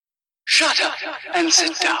Shut up and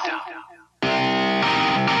sit down.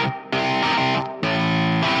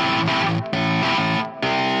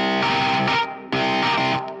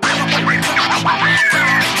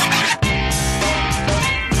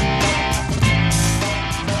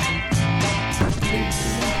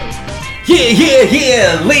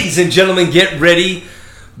 Yeah. Ladies and gentlemen, get ready.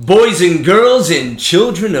 Boys and girls and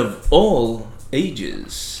children of all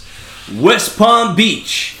ages. West Palm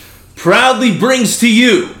Beach proudly brings to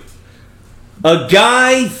you a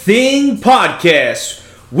Guy Thing podcast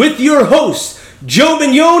with your hosts, Joe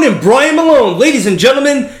Mignon and Brian Malone. Ladies and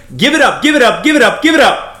gentlemen, give it up. You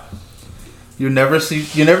never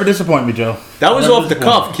disappoint me, Joe. That was off the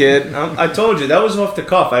cuff, kid. I told you, that was off the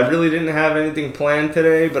cuff. I really didn't have anything planned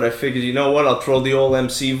today, but I figured, you know what, I'll throw the old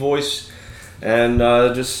MC voice and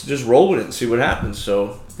just roll with it and see what happens.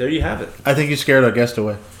 So, there you have it. I think you scared our guest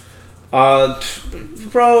away.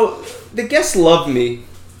 Bro, the guests love me.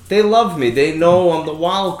 They love me. They know I'm the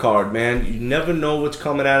wild card, man. You never know what's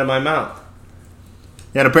coming out of my mouth.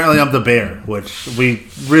 Yeah, and apparently I'm the bear, which we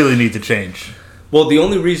really need to change. Well, the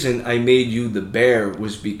only reason I made you the bear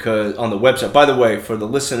was because on the website. By the way, for the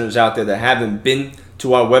listeners out there that haven't been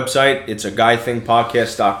to our website, it's a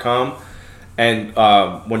guythingpodcast.com. And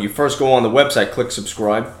when you first go on the website, click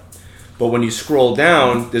subscribe. But when you scroll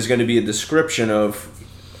down, there's going to be a description of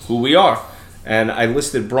who we are. And I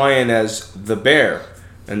listed Brian as the bear.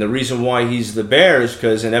 And the reason why he's the bear is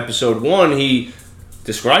because in episode 1, he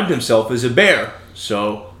described himself as a bear.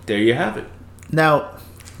 So there you have it. Now,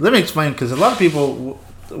 let me explain, because a lot of people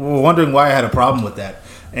were wondering why I had a problem with that.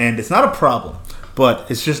 And it's not a problem, but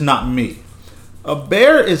it's just not me. A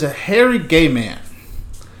bear is a hairy gay man.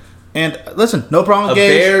 And listen, no problem with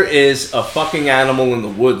gays. A bear is a fucking animal in the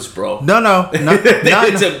woods, bro. No.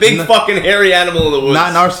 It's a big fucking hairy animal in the woods.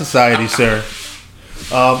 Not in our society, sir.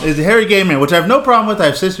 Is a hairy gay man, which I have no problem with. I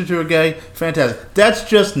have sisters who are gay. Fantastic. That's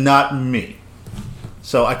just not me.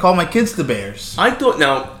 So I call my kids the bears. I thought,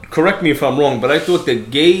 now, correct me if I'm wrong, but I thought the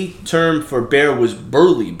gay term for bear was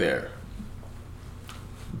burly bear.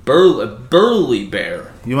 Burly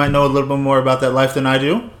bear. You might know a little bit more about that life than I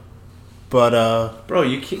do. But, bro,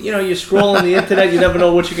 you scroll on the internet, you never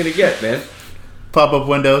know what you're going to get, man. Pop-up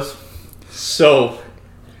windows. So,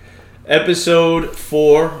 episode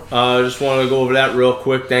 4, I just want to go over that real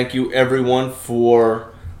quick. Thank you, everyone,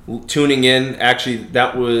 for tuning in. Actually,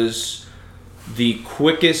 that was the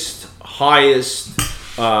quickest, highest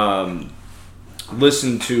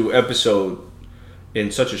listened to episode in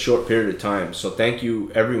such a short period of time. So, thank you,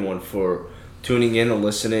 everyone, for tuning in and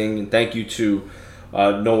listening. And thank you to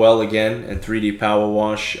Noel again and 3D Power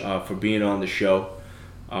Wash for being on the show.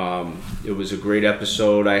 It was a great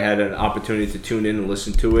episode. I had an opportunity to tune in and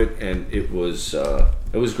listen to it, and it was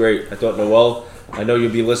great. I thought, Noel, I know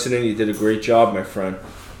you'll be listening. You did a great job, my friend.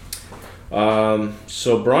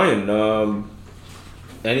 So Brian,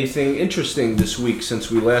 anything interesting this week since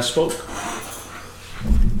we last spoke?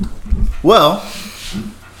 Well,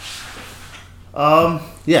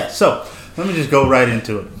 yeah. So let me just go right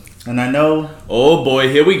into it. And I know... Oh, boy,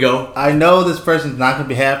 here we go. I know this person's not going to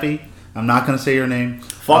be happy. I'm not going to say your name.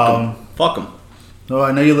 Fuck him. No,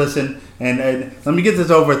 I know you listen. And let me get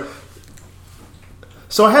this over.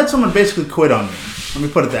 So I had someone basically quit on me. Let me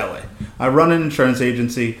put it that way. I run an insurance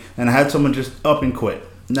agency, and I had someone just up and quit.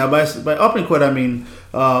 Now, by up and quit, I mean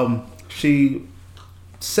she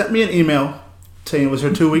sent me an email saying it was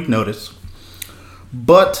her 2-week notice,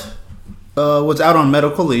 but was out on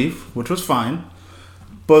medical leave, which was fine.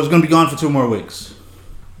 But was going to be gone for 2 more weeks.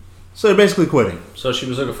 So they're basically quitting. So she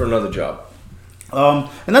was looking for another job. And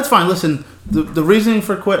that's fine. Listen, the reasoning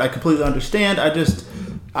for quit, I completely understand.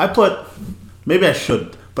 Maybe I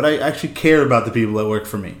shouldn't, but I actually care about the people that work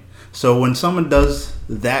for me. So when someone does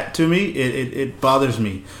that to me, it bothers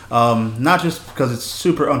me. Not just because it's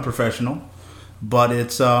super unprofessional, but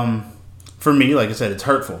it's, for me, like I said, it's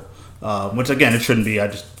hurtful. Which, again, it shouldn't be. I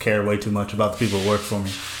just care way too much about the people who work for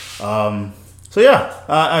me. So yeah,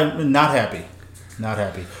 I'm not happy. Not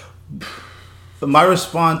happy. My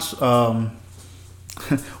response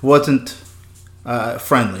wasn't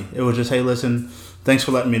friendly. It was just, hey, listen, thanks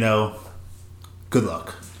for letting me know. Good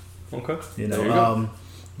luck. Okay. You know,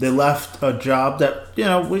 they left a job that, you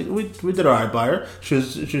know, we did all right by her. She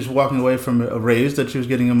was walking away from a raise that she was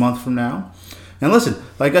getting a month from now. And listen,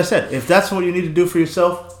 like I said, if that's what you need to do for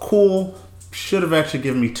yourself, cool. Should have actually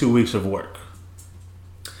given me 2 weeks of work.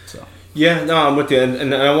 Yeah, no, I'm with you,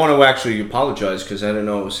 and I want to actually apologize because I didn't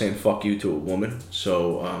know I was saying fuck you to a woman,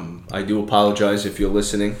 so I do apologize if you're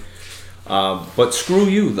listening, but screw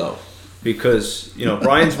you, though, because, you know,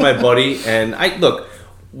 Brian's my buddy, and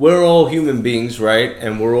we're all human beings, right?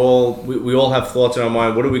 And we all have thoughts in our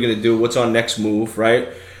mind. What are we going to do? What's our next move, right?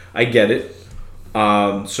 I get it.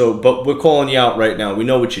 But we're calling you out right now. We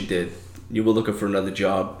know what you did. You were looking for another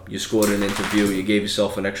job. You scored an interview. You gave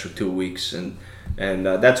yourself an extra 2 weeks, and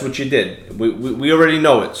that's what you did. We already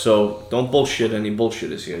know it. So don't bullshit any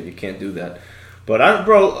bullshitters here. You can't do that. But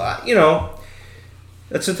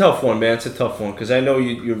that's a tough one, man. It's a tough one because I know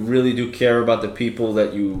you really do care about the people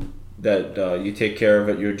that you take care of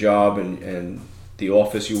at your job and the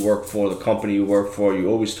office you work for, the company you work for. You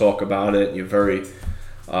always talk about it. You're very,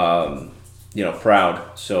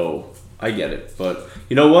 proud. So I get it. But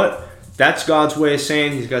you know what? That's God's way of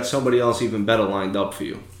saying He's got somebody else even better lined up for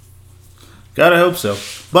you. Gotta hope so.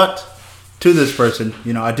 But to this person,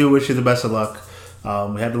 I do wish you the best of luck.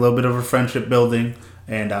 We had a little bit of a friendship building,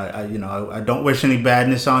 and I don't wish any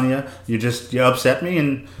badness on you. You upset me,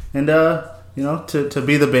 and to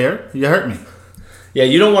be the bear, you hurt me. Yeah,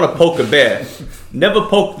 you don't want to poke a bear. Never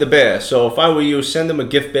poke the bear. So if I were you, send him a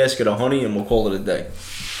gift basket of honey, and we'll call it a day.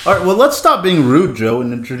 All right. Well, let's stop being rude, Joe,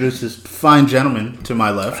 and introduce this fine gentleman to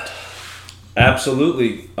my left.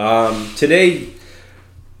 Absolutely. Today,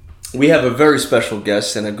 we have a very special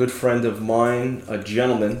guest and a good friend of mine, a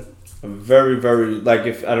gentleman, a very, very,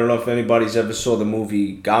 I don't know if anybody's ever saw the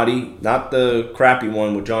movie Gotti, not the crappy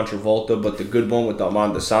one with John Travolta, but the good one with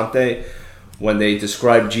Armand Assante, when they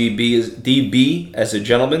describe DB as a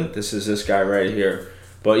gentleman. This is this guy right here,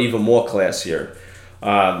 but even more classier.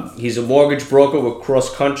 He's a mortgage broker with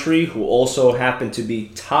Cross Country who also happened to be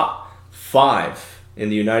top 5 in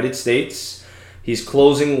the United States. He's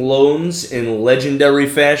closing loans in legendary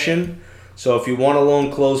fashion. So if you want a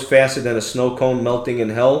loan closed faster than a snow cone melting in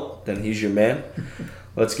hell, then he's your man.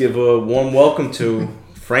 Let's give a warm welcome to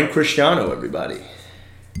Frank Cristiano, everybody.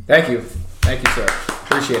 Thank you, sir.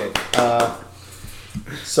 Appreciate it.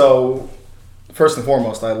 So, first and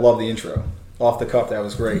foremost, I love the intro. Off the cuff, that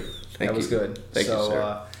was great. That was good. Thank you,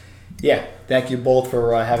 sir. Thank you both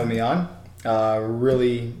for having me on.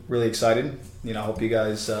 Really, really excited. I hope you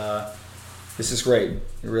guys... this is great.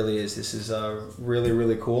 It really is. This is really,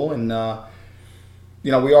 really cool. And,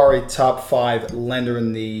 we are a top 5 lender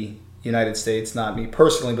in the United States. Not me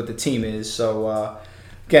personally, but the team is. So,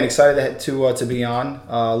 again, excited to be on.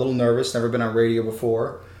 A little nervous. Never been on radio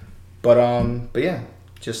before. But yeah,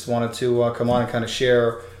 just wanted to come on and kind of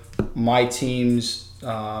share my team's,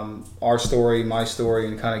 our story, my story,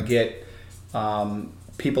 and kind of get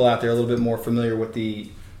people out there a little bit more familiar with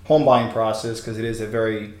the home buying process, because it is a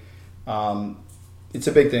very... it's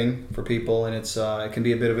a big thing for people, and it can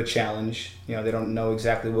be a bit of a challenge. They don't know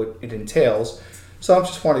exactly what it entails. So I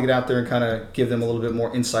just wanted to get out there and kind of give them a little bit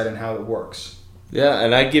more insight on how it works. Yeah,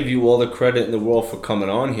 and I give you all the credit in the world for coming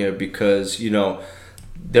on here because,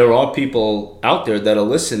 there are people out there that are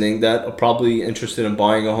listening that are probably interested in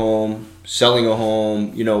buying a home, selling a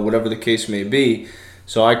home, whatever the case may be.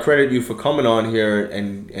 So I credit you for coming on here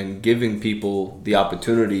and giving people the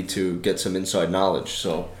opportunity to get some inside knowledge.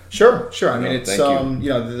 So Sure. I mean, it's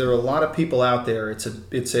there are a lot of people out there.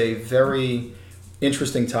 It's a very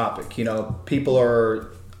interesting topic. People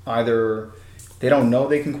are either they don't know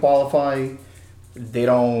they can qualify,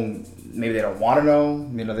 maybe they don't want to know.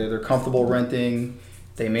 They're comfortable renting.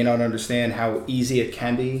 They may not understand how easy it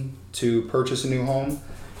can be to purchase a new home,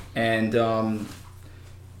 and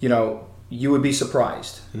you would be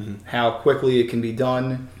surprised how quickly it can be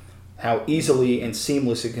done, how easily and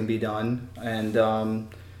seamless it can be done, and.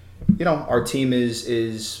 Our team is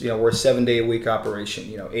we're a 7-day-a-week operation.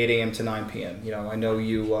 8 a.m. to 9 p.m. I know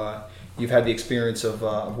you've had the experience of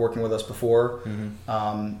working with us before.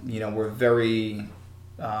 We're very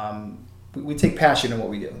we take passion in what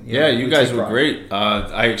we do. You guys were great.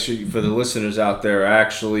 I actually, for the listeners out there, I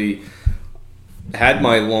actually had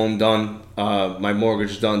my loan done, my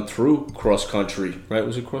mortgage done through Cross Country. Right?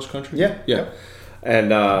 Was it Cross Country? Yeah.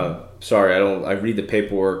 And sorry, I read the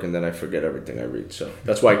paperwork and then I forget everything I read. So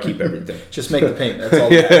that's why I keep everything. Just make the payment. That's all.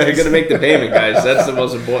 I got to make the payment, guys. That's the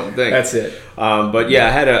most important thing. That's it. But yeah,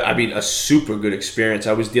 I had a super good experience.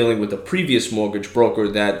 I was dealing with a previous mortgage broker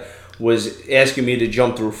that was asking me to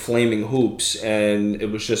jump through flaming hoops, and it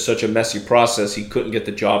was just such a messy process. He couldn't get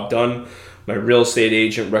the job done. My real estate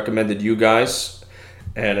agent recommended you guys,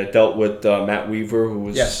 and I dealt with Matt Weaver, who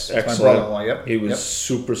was excellent. My brother-in-law. Yep. He was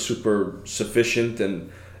super sufficient and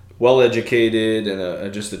well-educated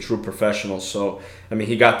and just a true professional. So,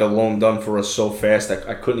 he got the loan done for us so fast,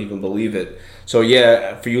 I couldn't even believe it. So,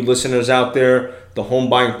 yeah, for you listeners out there, the home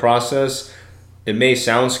buying process, it may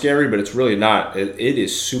sound scary, but it's really not. It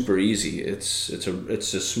is super easy. It's a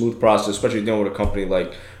smooth process, especially dealing with a company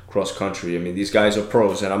like Cross Country. These guys are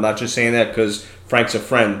pros, and I'm not just saying that because Frank's a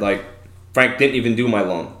friend. Frank didn't even do my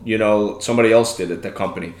loan. You know, somebody else did it, the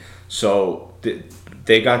company. So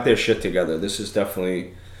they got their shit together. This is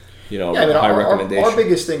definitely, you know, Yeah, I mean, high recommendation. Our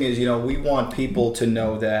biggest thing is, you know, we want people to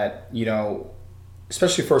know that, you know,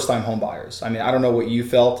 especially first-time home buyers. I mean, I don't know what you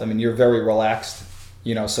felt. I mean, you're very relaxed,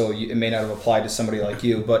 you know, so it may not have applied to somebody like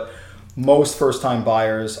you, but most first-time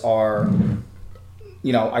buyers are,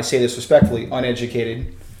 you know, I say this respectfully,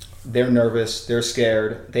 uneducated. They're nervous. They're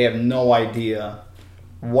scared. They have no idea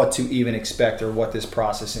what to even expect or what this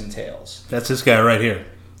process entails. That's this guy right here.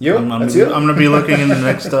 You? I'm That's you? going to be looking in the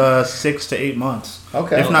next 6 to 8 months.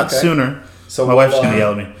 Okay. If not sooner. So my we'll, wife's going to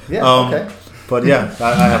yell at me. Yeah, okay. But yeah,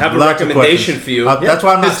 I I have a lots of recommendation questions. for you. That's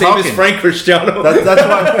why I'm not His name talking. is Frank Cristiano.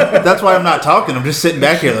 That's why I'm not talking. I'm just sitting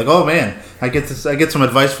back here like, oh man, I get some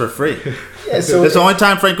advice for free. Yeah, so It's the only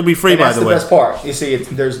time Frank will be free, and by that's the way. best part. You see,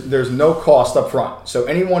 there's no cost up front. So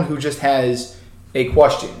anyone who just has a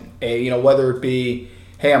question, you know, whether it be,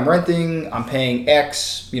 hey, I'm renting, I'm paying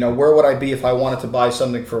X, you know, where would I be if I wanted to buy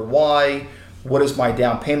something for Y? What is my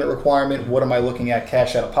down payment requirement? What am I looking at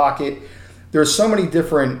cash out of pocket? There's so many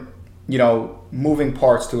different, you know, moving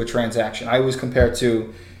parts to a transaction. I always compare it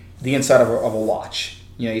to the inside of a watch.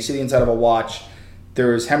 You know, you see the inside of a watch,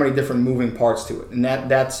 there's how many different moving parts to it. And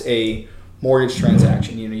that's a mortgage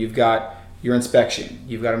transaction. You know, you've got your inspection,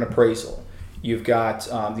 you've got an appraisal, you've got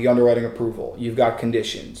the underwriting approval, you've got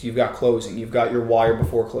conditions, you've got closing, you've got your wire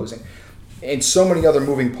before closing, and so many other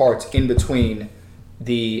moving parts in between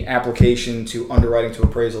the application to underwriting to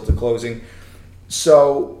appraisal to closing.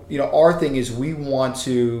 So, you know, our thing is we want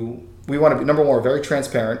to be, number one, we're very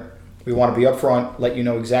transparent. We want to be upfront, let you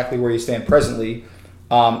know exactly where you stand presently.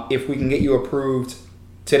 If we can get you approved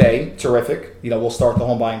today, terrific. You know, we'll start the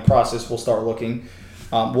home buying process. We'll start looking.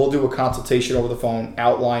 We'll do a consultation over the phone,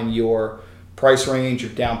 outline your price range,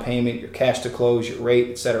 your down payment, your cash to close, your rate,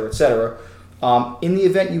 et cetera, et cetera. In the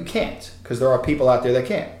event you can't, because there are people out there that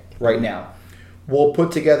can't right now, we'll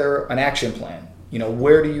put together an action plan. You know,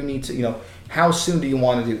 where do you need to, you know, how soon do you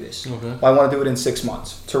want to do this? Okay. Well, I want to do it in 6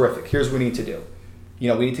 months. Terrific. Here's what we need to do. You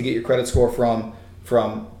know, we need to get your credit score from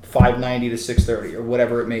 590 to 630 or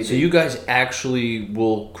whatever it may be. So you guys actually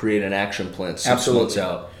will create an action plan 6 Absolutely. months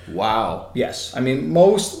out. Wow. Yes. I mean, I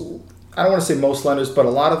don't want to say most lenders, but a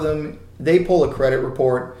lot of them, they pull a credit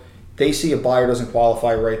report. They see a buyer doesn't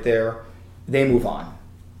qualify right there. They move on.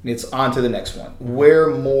 It's on to the next one.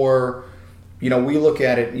 We're more, you know, we look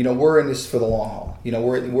at it, you know, we're in this for the long haul. You know,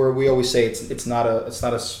 we always say it's not a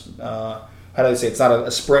how do I say, it's not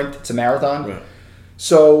a sprint, it's a marathon. Right.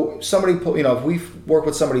 So somebody, you know, if we work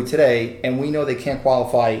with somebody today and we know they can't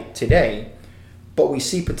qualify today, but we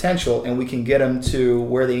see potential and we can get them to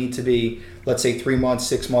where they need to be, let's say 3 months,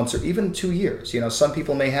 6 months, or even 2 years. You know, some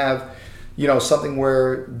people may have, you know, something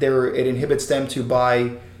where it inhibits them to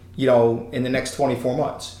buy, you know, in the next 24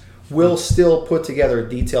 months. We'll still put together a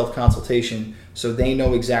detailed consultation so they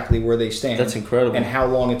know exactly where they stand. That's incredible. And how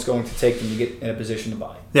long it's going to take them to get in a position to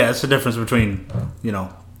buy. Yeah, it's the difference between, you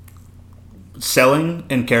know, selling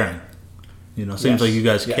and caring. You know, seems Yes. like you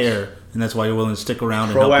guys Yes. care, and that's why you're willing to stick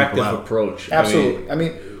around and help people Proactive out. approach. Absolutely. I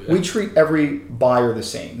mean, we treat every buyer the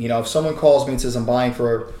same. You know, if someone calls me and says I'm buying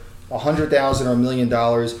for $100,000 or $1 million,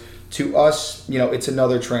 to us, you know, it's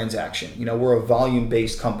another transaction. You know, we're a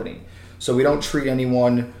volume-based company, so we don't treat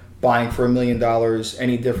anyone buying for $1 million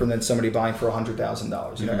any different than somebody buying for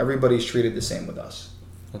 $100,000. You know, everybody's treated the same with us.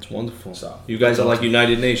 That's wonderful. So you guys are like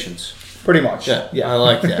United Nations. pretty much. I Yeah.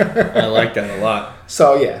 like that. I like that a lot.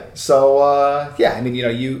 So yeah. So yeah. I mean, you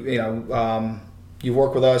know, you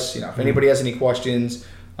work with us. You know, if anybody has any questions,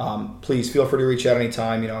 please feel free to reach out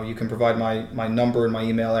anytime. You know, you can provide my number and my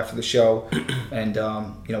email after the show, and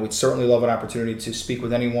you know, we'd certainly love an opportunity to speak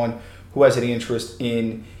with anyone who has any interest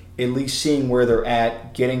in at least seeing where they're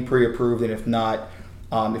at, getting pre-approved, and if not,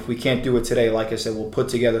 if we can't do it today, like I said, we'll put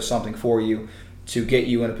together something for you to get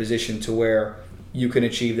you in a position to where you can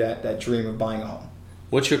achieve that dream of buying a home.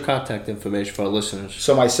 What's your contact information for our listeners?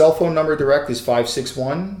 So my cell phone number direct is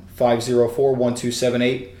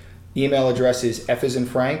 561-504-1278. Email address is F as in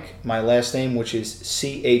Frank, my last name, which is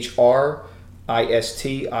CHRISTIANO,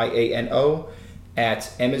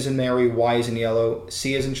 at M as in Mary, Y as in Yellow,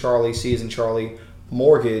 C as in Charlie,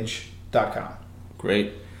 mortgage.com.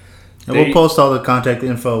 Great. And we'll post all the contact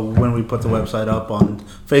info when we put the website up on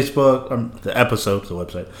Facebook, the episode, the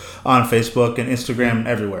website, on Facebook and Instagram,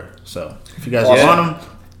 everywhere. So if you guys want them,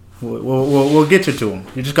 we'll get you to them.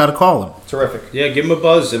 You just got to call them. Terrific. Yeah, give him a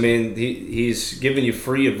buzz. I mean, he's giving you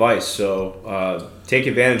free advice, so take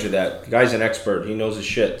advantage of that. The guy's an expert. He knows his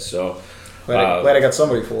shit. So Glad I got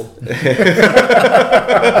somebody fooled.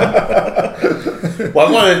 Well,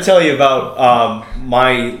 I wanted to tell you about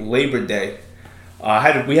my Labor Day.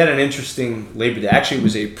 We had an interesting Labor Day. Actually, it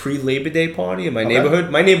was a pre-Labor Day party in my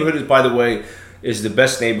neighborhood. My neighborhood is, by the way, is the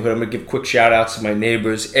best neighborhood. I'm gonna give quick shout outs to my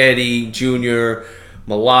neighbors: Eddie, Junior,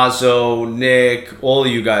 Malazzo, Nick, all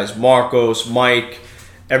of you guys, Marcos, Mike,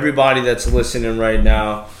 everybody that's listening right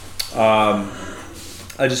now.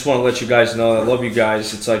 I just want to let you guys know I love you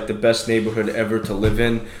guys. It's like the best neighborhood ever to live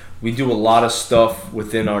in. We do a lot of stuff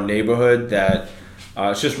within our neighborhood that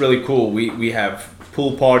it's just really cool. We have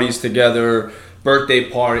pool parties together, birthday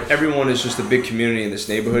party. Everyone is just a big community in this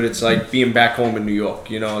neighborhood. It's like being back home in New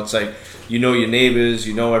York. You know, it's like you know your neighbors,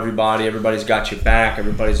 you know everybody. Everybody's got your back.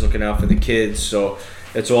 Everybody's looking out for the kids. So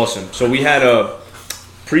it's awesome. So we had a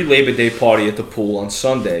pre-Labor Day party at the pool on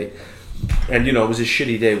Sunday, and you know it was a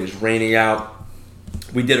shitty day. It was raining out.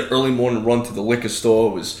 We did an early morning run to the liquor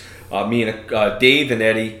store. It was me and Dave and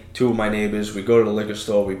Eddie, two of my neighbors. We go to the liquor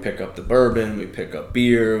store. We pick up the bourbon. We pick up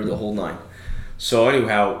beer, the whole nine. So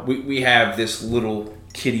anyhow, we have this little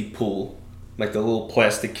kiddie pool, like the little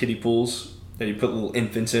plastic kiddie pools that you put little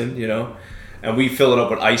infants in, you know. And we fill it up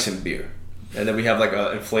with ice and beer. And then we have like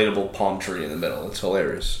an inflatable palm tree in the middle. It's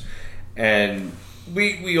hilarious. And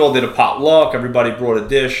we all did a potluck. Everybody brought a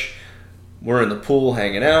dish. We're in the pool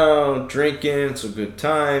hanging out, drinking. It's a good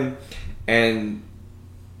time. And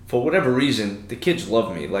for whatever reason, the kids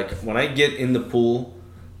love me. Like, when I get in the pool,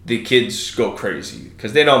 the kids go crazy.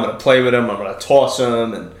 Because they know I'm going to play with them. I'm going to toss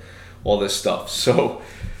them and all this stuff. So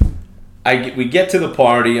we get to the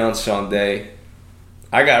party on Sunday.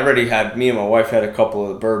 Me and my wife had a couple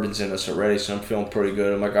of the bourbons in us already, so I'm feeling pretty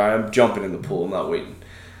good. I'm like, all right, I'm jumping in the pool. I'm not waiting.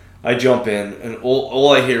 I jump in, and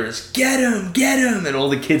all I hear is, get him, and all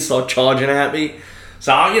the kids start charging at me.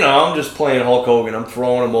 So, I'm just playing Hulk Hogan. I'm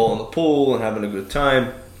throwing them all in the pool and having a good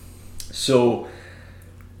time. So,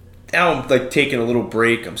 now I'm, like, taking a little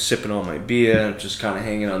break. I'm sipping on my beer. I'm just kind of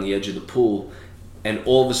hanging on the edge of the pool. And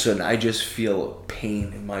all of a sudden, I just feel a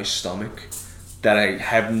pain in my stomach that I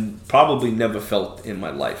have probably never felt in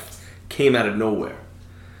my life. Came out of nowhere.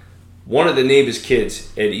 One of the neighbor's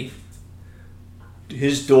kids, Eddie,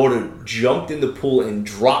 his daughter jumped in the pool and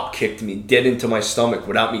drop kicked me dead into my stomach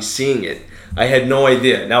without me seeing it. I had no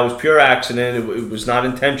idea. Now, it was pure accident. It was not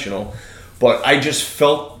intentional. But I just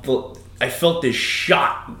felt this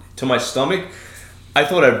shot to my stomach. I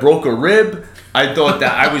thought I broke a rib. I thought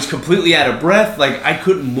that I was completely out of breath. Like, I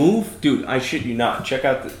couldn't move. Dude, I shit you not. Check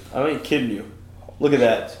out I ain't kidding you. Look at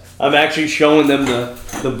that. I'm actually showing them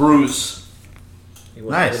the bruise.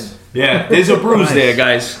 Nice. Yeah, there's a bruise Nice. there,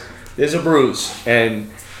 guys. There's a bruise. And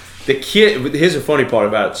the kid, here's the funny part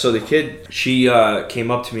about it. So the kid, she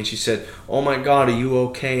came up to me and she said, "Oh my God, are you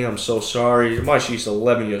okay? I'm so sorry." She's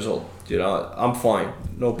 11 years old. I'm fine.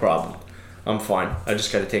 No problem. I'm fine. I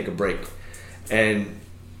just got to take a break. And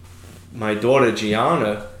my daughter,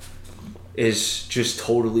 Gianna, is just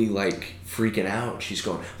totally like freaking out. She's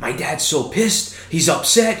going, "My dad's so pissed. He's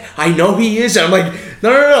upset. I know he is." And I'm like,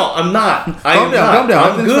 no, I'm not. Calm down.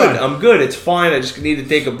 I'm good. Fine. I'm good. It's fine. I just need to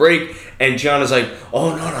take a break. And Gianna's like,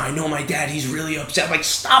 "Oh, no, I know my dad. He's really upset." I'm like,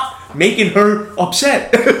 stop making her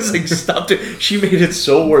upset. It's like, stop it. She made it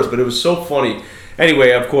so worse, but it was so funny.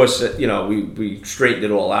 Anyway, of course, we straightened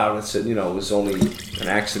it all out and said, it was only an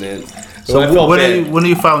accident. So I felt bad. When are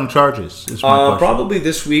you filing charges? Is my question. Probably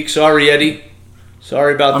this week. Sorry, Eddie.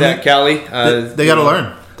 Sorry about that, Callie. They got to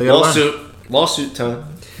learn. They got to learn. Lawsuit time.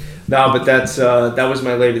 No, but that was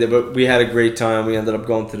my Labor Day. But we had a great time. We ended up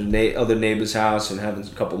going to the other neighbor's house and having a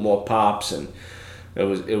couple more pops, and it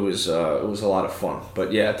was a lot of fun.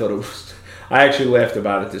 But yeah, I actually laughed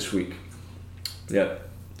about it this week. Yeah.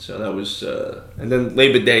 So that was, and then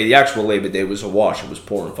Labor Day, the actual Labor Day was a wash. It was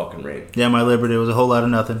pouring fucking rain. Yeah, my Labor Day was a whole lot of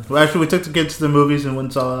nothing. Well, actually, we took the kids to the movies and went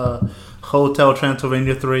and saw Hotel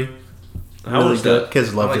Transylvania 3. How was that?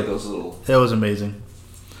 Kids loved it. Those little... It was amazing.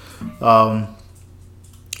 Yeah,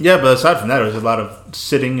 but aside from that, it was a lot of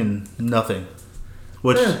sitting and nothing.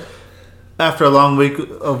 Which, after a long week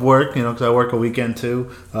of work, because I work a weekend too,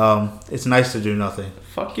 it's nice to do nothing.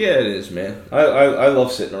 Fuck yeah, it is, man. I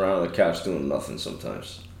love sitting around on the couch doing nothing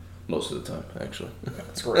sometimes. Most of the time, actually.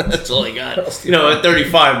 That's great. That's all I got. At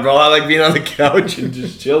 35, bro, I like being on the couch and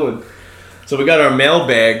just chilling. So we got our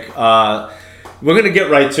mailbag. We're going to get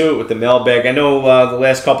right to it with the mailbag. I know the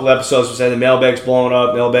last couple episodes we said the mailbag's blowing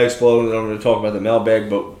up, mailbag's blowing. I'm going to talk about the mailbag,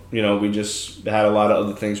 but, we just had a lot of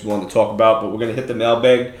other things we wanted to talk about. But we're going to hit the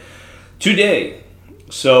mailbag today.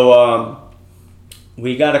 So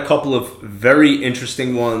we got a couple of very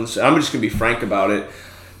interesting ones. I'm just going to be frank about it.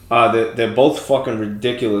 They're both fucking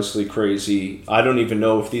ridiculously crazy. I don't even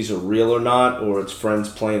know if these are real or not, or it's friends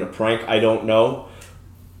playing a prank. I don't know.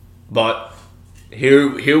 But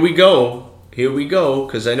here we go. Here we go,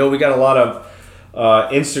 because I know we got a lot of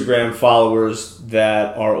Instagram followers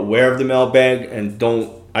that are aware of the mailbag and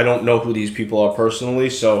I don't know who these people are personally,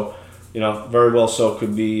 so very well so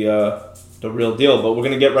could be the real deal. But we're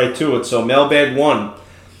gonna get right to it. So mailbag 1.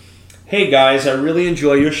 Hey guys, I really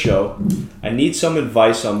enjoy your show. I need some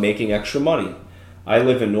advice on making extra money. I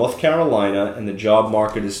live in North Carolina and the job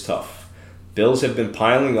market is tough. Bills have been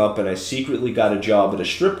piling up and I secretly got a job at a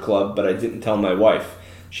strip club, but I didn't tell my wife.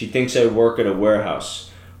 She thinks I work at a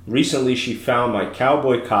warehouse. Recently she found my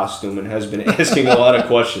cowboy costume and has been asking a lot of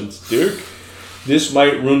questions. Dirk, this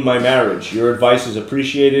might ruin my marriage. Your advice is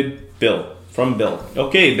appreciated. Bill. From Bill.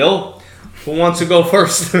 Okay, Bill. Who wants to go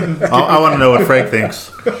first? I want to know what Frank thinks.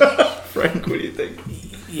 Frank, what do you think?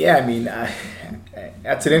 Yeah, I mean,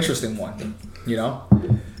 that's an interesting one.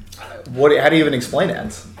 How do you even explain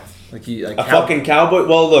that? Fucking cowboy.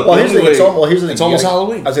 Well, look. Well, here's the thing. Here's the thing. It's almost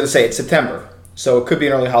Halloween. I was gonna say it's September, so it could be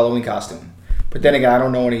an early Halloween costume. But then again, I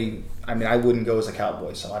don't know any. I mean, I wouldn't go as a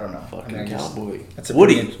cowboy, so I don't know. Fucking cowboy. That's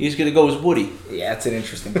Woody. He's gonna go as Woody. Yeah, it's an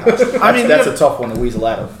interesting costume. That's a tough one to weasel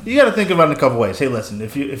out of. You got to think about it in a couple ways. Hey, listen,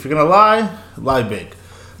 if you're gonna lie big.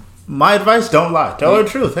 My advice: don't lie. Tell her the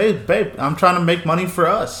truth. Hey, babe, I'm trying to make money for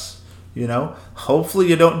us. Hopefully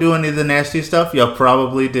you don't do any of the nasty stuff. You'll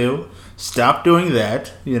probably do. Stop doing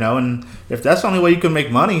that. And if that's the only way you can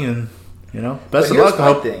make money, and best of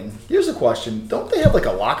luck. Here's a question: don't they have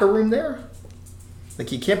a locker room there?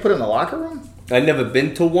 You can't put it in the locker room? I've never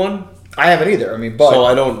been to one. I haven't either. I mean, but so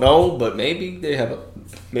I don't know. But maybe they have a.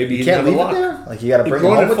 Maybe you can't leave it there. You got to bring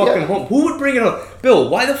it home. Who would bring it home? Bill,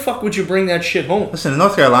 why the fuck would you bring that shit home? Listen, in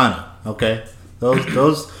North Carolina, okay. Those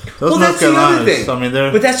well, North Carolinas. I mean,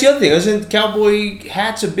 but that's the other thing. Isn't cowboy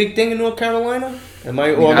hats a big thing in North Carolina? Am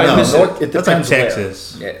I missing it? That's like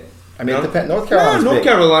Texas. Yeah. I mean, it depends. North Carolina's North big.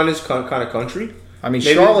 Carolina's kind of country. I mean,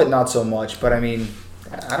 maybe. Charlotte not so much, but I mean,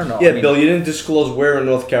 I don't know. Yeah, Bill, you didn't disclose where in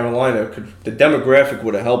North Carolina. The demographic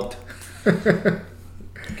would have helped.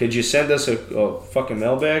 Could you send us a fucking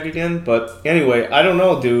mailbag again? But anyway, I don't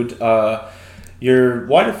know, dude.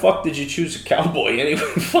 Why the fuck did you choose a cowboy anyway?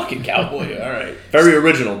 Fucking cowboy. All right. Very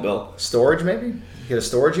original, Bill. Storage, maybe? You get a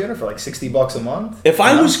storage unit for $60 a month? If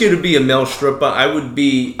I was going to be a male stripper, I would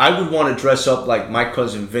want to dress up like my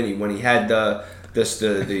cousin Vinny when he had the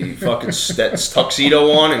fucking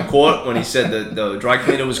tuxedo on in court when he said the dry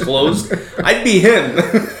cleaner was closed. I'd be him.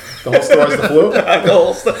 The whole store has the flu?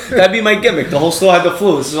 That'd be my gimmick. The whole store had the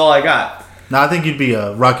flu. This is all I got. No, I think you'd be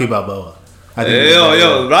Rocky Balboa. Hey,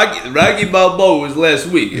 Rocky Balboa was last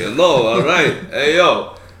week. All right. Hey,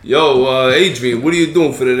 Adrian, what are you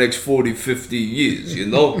doing for the next 40, 50 years,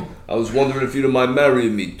 I was wondering if you don't mind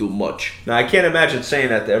marrying me too much. Now, I can't imagine saying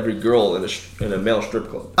that to every girl in a male strip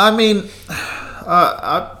club. I mean,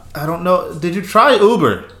 I don't know. Did you try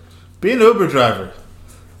Uber? Be an Uber driver.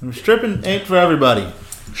 Stripping ain't for everybody.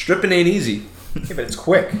 Stripping ain't easy. Yeah, but it's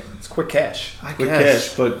quick. It's quick cash. Quick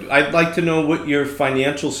cash. But I'd like to know what your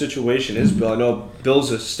financial situation is, Bill. I know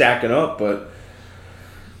bills are stacking up, but...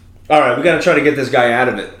 All right, we got to try to get this guy out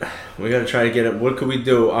of it. We got to try to get it. What could we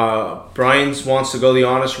do? Brian wants to go the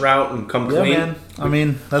honest route and come clean. Man. I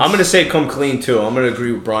mean, I'm going to say come clean, too. I'm going to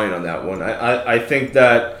agree with Brian on that one. I think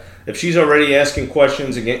that if she's already asking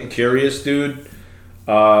questions and getting curious, dude,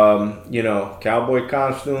 cowboy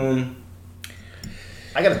costume...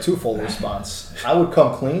 I got a twofold response. I would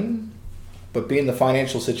come clean, but being the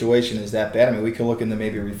financial situation is that bad, I mean, we can look into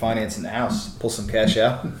maybe refinancing the house, pull some cash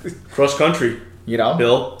out. Cross country.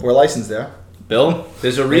 Bill. We're licensed there. Bill,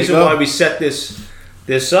 there's a reason why we set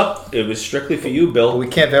this up. It was strictly for you, Bill. But we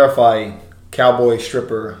can't verify cowboy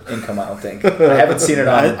stripper income, I don't think. I haven't seen it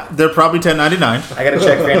on... They're probably $10.99. I got to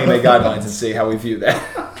check Fannie Mae guidelines and see how we view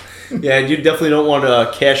that. Yeah, you definitely don't want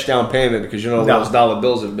a cash down payment because what those dollar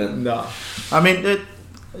bills have been. No. I mean...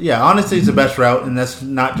 honestly, it's the best route, and that's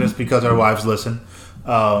not just because our wives listen.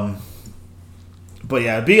 But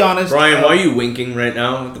yeah, be honest. Brian, why are you winking right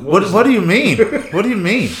now? What do you mean? What do you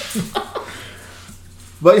mean?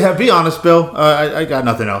 But yeah, be honest, Bill. I got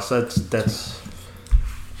nothing else. That's.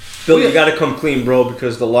 Bill, you got to come clean, bro,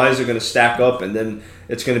 because the lies are going to stack up, and then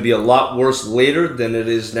it's going to be a lot worse later than it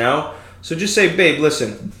is now. So just say, babe,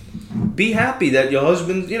 listen. Be happy that your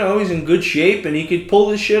husband, he's in good shape and he could pull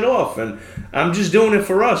this shit off. And I'm just doing it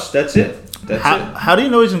for us. That's it. How do you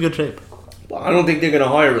know he's in good shape? Well, I don't think they're going to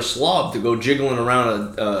hire a slob to go jiggling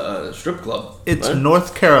around a strip club. It's right?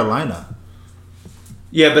 North Carolina.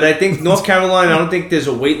 Yeah, but I think North Carolina, I don't think there's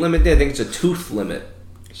a weight limit there. I think it's a tooth limit.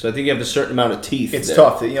 So I think you have a certain amount of teeth. It's there.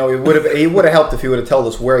 tough. He would have helped if he would have told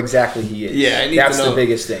us where exactly he is. Yeah, I need That's to know. The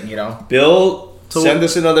biggest thing, Bill... Send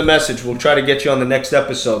us another message. We'll try to get you on the next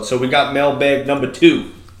episode. So we got mailbag number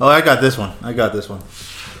 2. Oh, I got this one.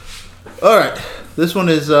 All right. This one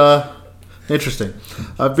is Interesting.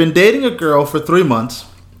 I've been dating a girl for 3 months.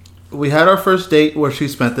 We had our first date where she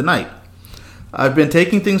spent the night. I've been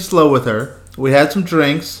taking things slow with her. We had some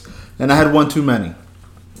drinks, and I had one too many.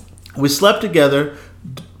 We slept together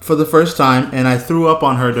for the first time, and I threw up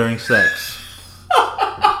on her during sex.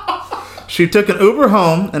 She took an Uber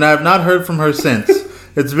home, and I have not heard from her since.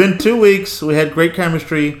 It's been 2 weeks. We had great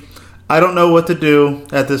chemistry. I don't know what to do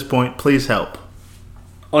at this point. Please help.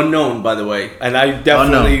 Unknown, by the way. And I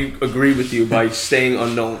definitely agree with you by staying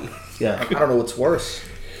unknown. Yeah. I don't know what's worse,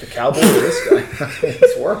 the cowboy or this guy.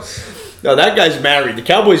 It's worse. No, that guy's married. The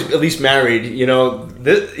Cowboy's at least married. You know,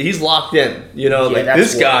 he's locked in. You know, Yeah, like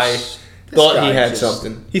that's this guy worse. thought guy he had just-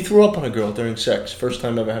 something. He threw up on a girl during sex. First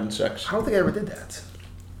time ever having sex. I don't think I ever did that.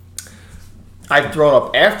 I've thrown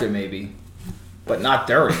up after, maybe, but not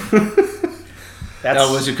during. That's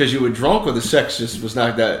Now, was it because you were drunk or the sex just was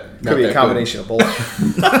not that? could be a combination of both.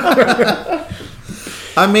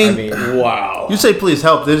 I mean, I mean, Wow. you say please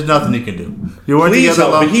help. There's nothing you can do. You weren't Please together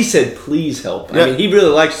help. long. But he said, please help. Yeah. I mean, he really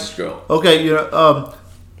likes this girl. Okay,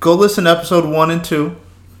 go listen to episode 1 and 2.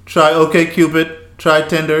 Try OkCupid, try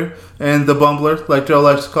Tinder, and the Bumbler, like Joe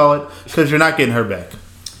likes to call it, because you're not getting her back.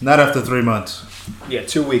 Not after 3 months. yeah,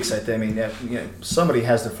 2 weeks. I think. I mean, somebody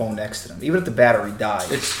has their phone next to them. Even if the battery dies,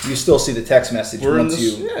 you still see the text message We're in once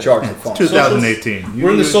this- you yeah. charge the phone. 2018.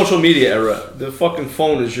 We're in the social media era. The fucking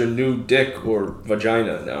phone is your new dick or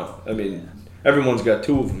vagina now. I mean, everyone's got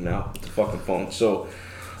 2 of them now. The fucking phone. So,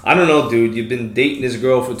 I don't know, dude. You've been dating this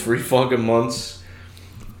girl for 3 fucking months.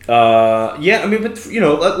 Yeah, I mean, but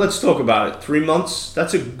let's talk about it. 3 months.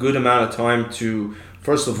 That's a good amount of time to,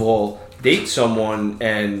 first of all, date someone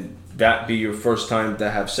and that be your first time to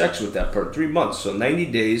have sex with that person. 3 months. So 90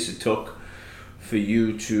 days it took for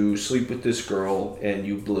you to sleep with this girl and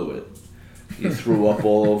you blew it. You threw up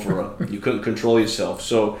all over her. You couldn't control yourself.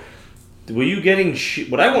 So were you getting shit?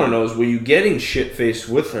 What I want to know is, were you getting shit-faced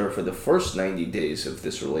with her for the first 90 days of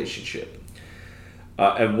this relationship?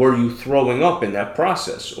 And were you throwing up in that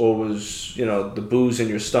process? Or was, the booze in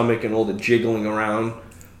your stomach and all the jiggling around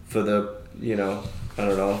for the, I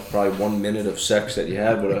don't know, probably 1 minute of sex that you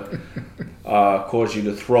had would have caused you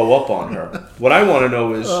to throw up on her? What I want to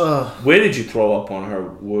know is, where did you throw up on her?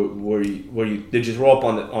 Did you throw up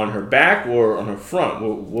on her back or on her front?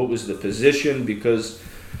 What was the position? Because,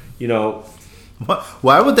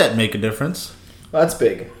 Why would that make a difference? That's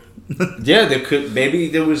big. yeah, maybe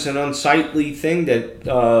there was an unsightly thing that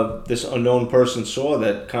this unknown person saw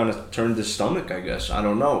that kind of turned his stomach, I guess. I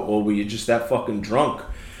don't know. Or were you just that fucking drunk?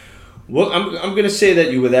 Well, I'm gonna say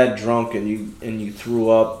that you were that drunk and you threw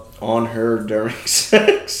up on her during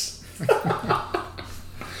sex.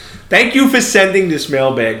 Thank you for sending this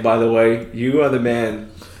mailbag, by the way. You are the man.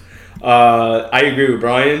 I agree with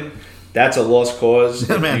Brian. That's a lost cause.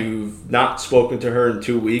 Yeah, if man. you've not spoken to her in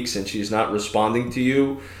 2 weeks and she's not responding to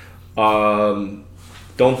you, don't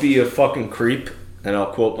be a fucking creep. And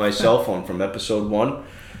I'll quote myself from episode 1.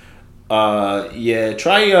 Yeah,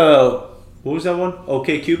 try what was that one?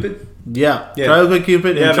 OkCupid. Yeah. Yeah. Try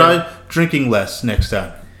OkCupid Yeah, and try man. drinking less next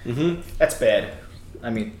time. That's bad. I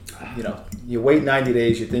mean, you wait 90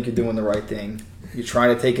 days, you think you're doing the right thing, you're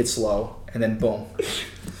trying to take it slow, and then boom.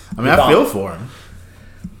 I mean, I feel for him.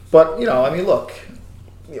 But, look,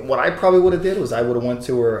 what I probably would have did was I would have went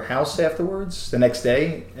to her house afterwards the next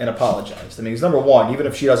day and apologized. I mean, because number one, even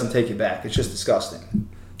if she doesn't take you back, it's just disgusting.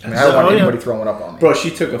 I mean, I don't want Oh, yeah. anybody throwing up on me. Bro, she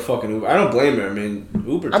took a fucking Uber. I don't blame her. I mean,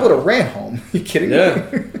 Uber. I would have ran home. You kidding Yeah,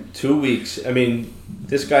 me? 2 weeks. I mean,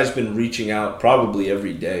 this guy's been reaching out probably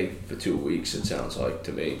every day for 2 weeks. It sounds like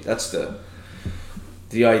to me. That's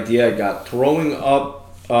the idea I got. Throwing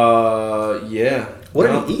up. Yeah. What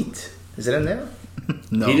No. did he eat? Is it in there?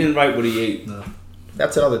 No. He didn't write what he ate. No.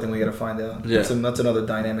 That's another thing we got to find out. Yeah. That's another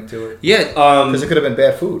dynamic to it. Yeah. Because it could have been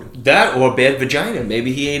bad food. That or bad vagina.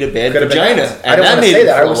 Maybe he ate a bad Could have been vagina. that. I didn't want to made say him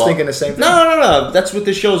that. I throw was up. thinking the same thing. No. That's what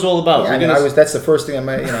this show's all about. Yeah, We're I mean, gonna- that's the first thing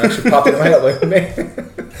actually popped in my head.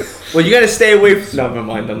 Well, you got to stay away from... Never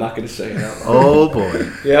mind. I'm not going to say it. Oh, boy.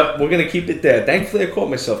 Yep, we're going to keep it there. Thankfully, I caught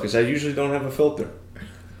myself because I usually don't have a filter.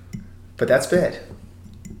 But that's bad.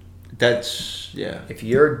 That's... Yeah. If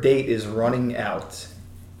your date is running out,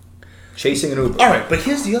 chasing an Uber. All right, but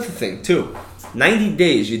here's the other thing, too. 90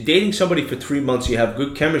 days. You're dating somebody for 3 months. You have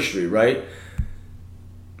good chemistry, right?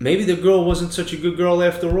 Maybe the girl wasn't such a good girl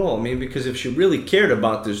after all. I mean, because if she really cared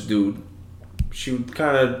about this dude, she would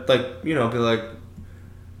kind of, be like,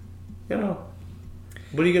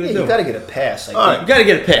 what are you going to Yeah, do? you got to get a pass. I All right, think. you got to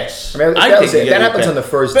get a pass. I mean, if I that think was you it. gotta That get a happens pass. on the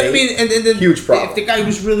first But date. I mean, and then Huge problem. If the guy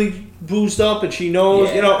was really boozed up and she knows,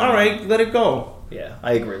 Yeah. all right, let it go. Yeah,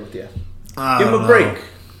 I agree with you. I Give him don't a know. break.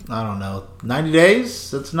 I don't know. 90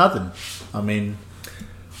 days? That's nothing. I mean,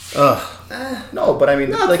 No, but I mean,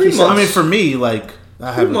 No, like 3 you said, months. I mean, for me, like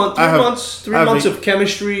I have 3 months, I have, three I have months a, of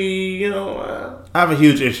chemistry. You know, I have a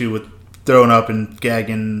huge issue with throwing up and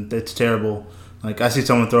gagging. It's terrible. Like I see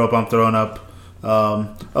someone throw up, I'm throwing up.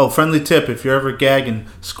 Friendly tip: if you're ever gagging,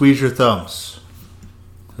 squeeze your thumbs.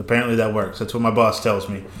 Apparently that works. That's what my boss tells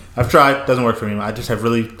me. I've tried; doesn't work for me. I just have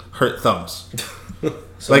really hurt thumbs.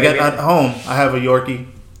 so Like maybe- at home, I have a Yorkie.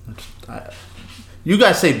 You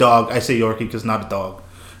guys say dog, I say Yorkie because not a dog.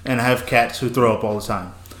 And I have cats who throw up all the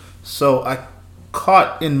time. So I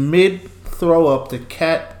caught in mid throw up the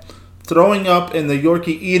cat throwing up and the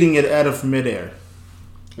Yorkie eating it out of midair.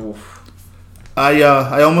 Oof. I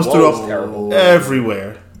almost Whoa. threw up Terrible.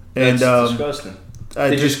 everywhere. And that's disgusting. I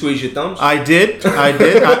Did you just, squeeze your thumbs? I did. I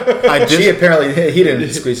She just apparently he didn't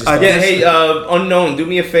squeeze his I thumbs. Yeah, hey, unknown, do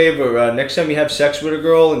me a favor. Next time you have sex with a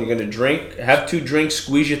girl and you're gonna drink, have 2 drinks,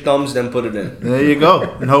 squeeze your thumbs, then put it in. there you go.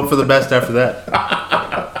 And hope for the best after that.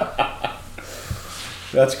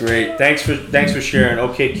 That's great. Thanks for sharing.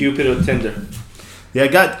 Okay, Cupid or Tinder.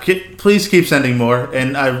 Yeah, please keep sending more,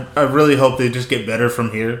 and I really hope they just get better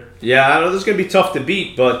from here. Yeah, I know this is gonna be tough to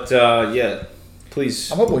beat, but yeah,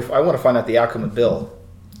 please. I'm hoping I want to find out the outcome with Bill,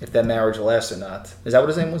 if that marriage lasts or not. Is that what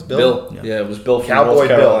his name was? Bill. Yeah. Yeah, it was Bill from Cowboy North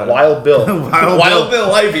Bill, Carolina. Wild Bill. Wild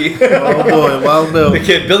Bill Ivy. Oh boy, Wild Bill. The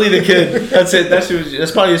kid, Billy the Kid. That's it.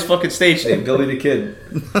 That's probably his fucking stage name, Billy the Kid.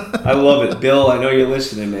 I love it, Bill. I know you're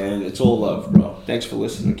listening, man. It's all love, bro. Thanks for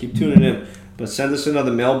listening. Keep tuning in, but send us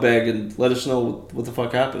another mailbag and let us know what the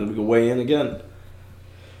fuck happened. We can weigh in again.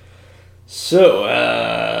 So,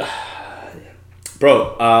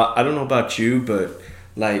 bro, I don't know about you, but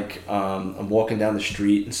like, I'm walking down the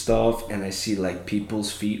street and stuff, and I see like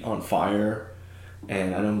people's feet on fire,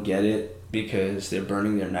 and I don't get it because they're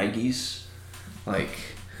burning their Nikes. Like,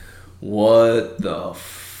 what the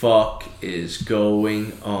fuck is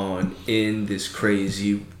going on in this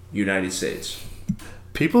crazy United States?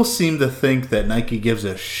 People seem to think that Nike gives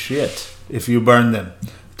a shit if you burn them.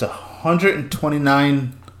 It's a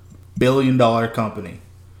 $129 billion company.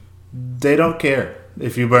 They don't care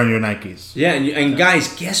if you burn your Nikes. Yeah, and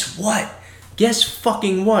guys, guess what? Guess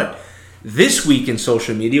fucking what? This week in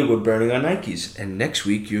social media, we're burning our Nikes, and next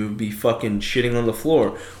week you'll be fucking shitting on the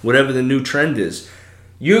floor, whatever the new trend is.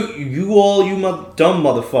 You dumb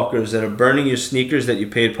motherfuckers that are burning your sneakers that you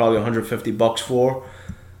paid probably $150 for.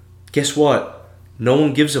 Guess what? No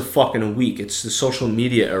one gives a fuck in a week. It's the social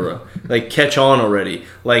media era. Like, catch on already.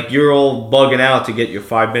 Like, you're all bugging out to get your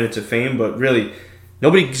 5 minutes of fame, but really,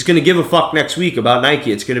 nobody's going to give a fuck next week about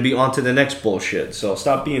Nike. It's going to be on to the next bullshit. So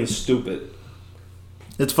stop being stupid.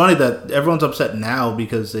 It's funny that everyone's upset now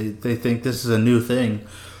because they think this is a new thing.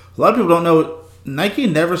 A lot of people don't know Nike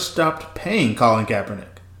never stopped paying Colin Kaepernick.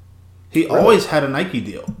 He always had a Nike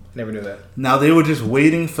deal. Never knew that. Now they were just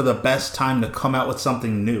waiting for the best time to come out with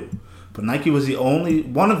something new. But Nike was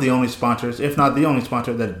one of the only sponsors, if not the only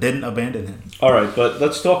sponsor, that didn't abandon him. All right, but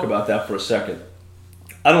let's talk about that for a second.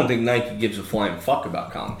 I don't think Nike gives a flying fuck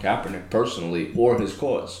about Colin Kaepernick personally or his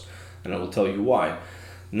cause. And I will tell you why.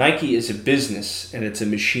 Nike is a business and it's a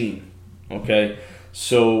machine. Okay?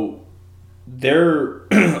 So their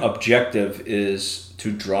objective is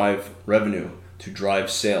to drive revenue, to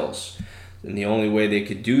drive sales. And the only way they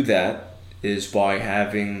could do that is by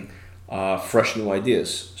having fresh new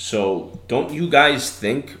ideas. So don't you guys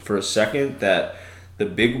think for a second that the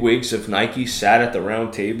big wigs of Nike sat at the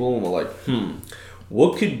round table and were like,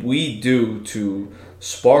 what could we do to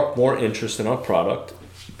spark more interest in our product,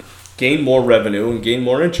 gain more revenue, and gain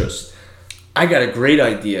more interest? I got a great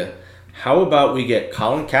idea. How about we get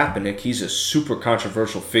Colin Kaepernick, he's a super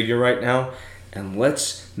controversial figure right now, and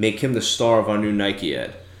let's make him the star of our new Nike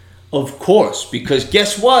ad. Of course, because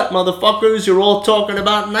guess what, motherfuckers? You're all talking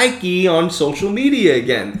about Nike on social media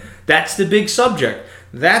again. That's the big subject.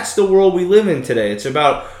 That's the world we live in today. It's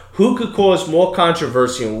about who could cause more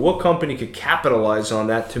controversy and what company could capitalize on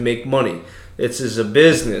that to make money. It's as a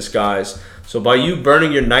business, guys. So by you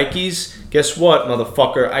burning your Nikes, guess what,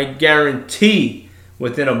 motherfucker? I guarantee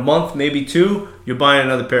within a month, maybe 2, you're buying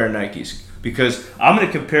another pair of Nikes. Because I'm going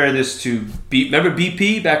to compare this to remember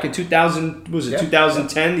BP back in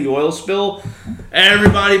 2010, the oil spill?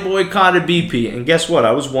 Everybody boycotted BP. And guess what?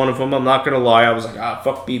 I was one of them. I'm not going to lie. I was like,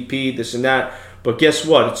 fuck BP, this and that. But guess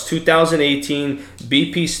what? It's 2018.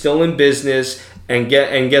 BP's still in business. And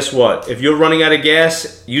guess what? If you're running out of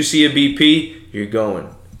gas, you see a BP, you're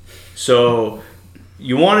going. So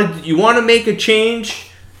you want to make a change?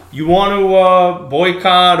 You want to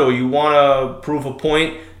boycott or you want to prove a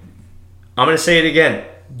point? I'm going to say it again.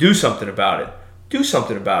 Do something about it. Do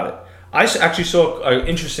something about it. I actually saw an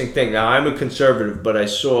interesting thing. Now, I'm a conservative, but I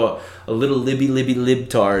saw a little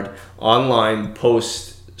libtard online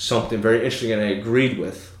post something very interesting, and I agreed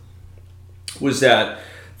with, was that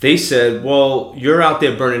they said, well, you're out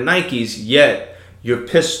there burning Nikes, yet you're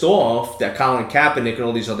pissed off that Colin Kaepernick and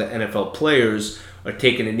all these other NFL players are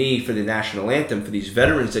taking a knee for the national anthem for these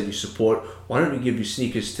veterans that you support. Why don't we give your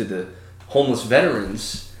sneakers to the homeless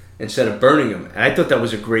veterans instead of burning them? And I thought that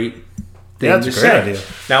was a great thing to say. Idea.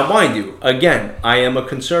 Now, mind you, again, I am a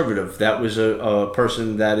conservative. That was a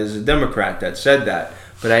person that is a Democrat that said that.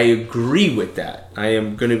 But I agree with that. I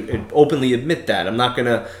am going to openly admit that. I'm not going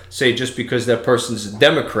to say just because that person's a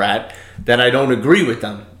Democrat that I don't agree with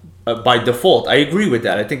them by default. I agree with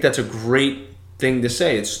that. I think that's a great thing to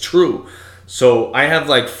say. It's true. So I have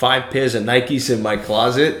like 5 pairs of Nikes in my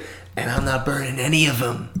closet, and I'm not burning any of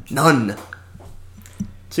them. None.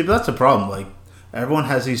 See, but that's the problem. Like, everyone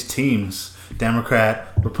has these teams. Democrat,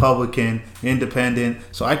 Republican, Independent.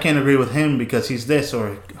 So I can't agree with him because he's this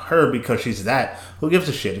or her because she's that. Who gives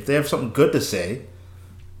a shit? If they have something good to say,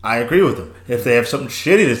 I agree with them. If they have something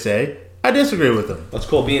shitty to say, I disagree with them. That's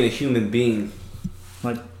called being a human being.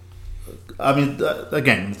 Like, I mean,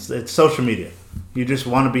 again, it's social media. You just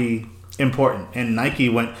want to be important. And Nike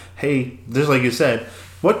went, hey, just like you said,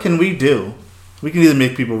 what can we do? We can either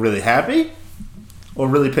make people really happy or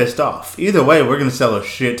really pissed off. Either way, we're going to sell a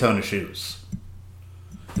shit ton of shoes.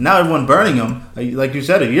 Now everyone burning them, like you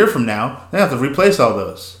said, a year from now, they have to replace all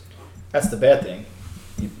those. That's the bad thing.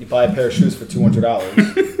 You buy a pair of shoes for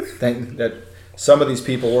 $200. Think that some of these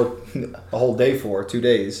people work a whole day for 2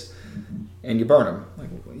 days, and you burn them. Like,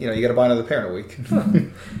 you got to buy another pair in a week.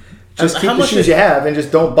 Just keep the shoes you have, and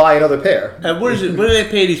just don't buy another pair. What is it? What do they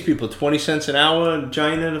pay these people? 20 cents an hour in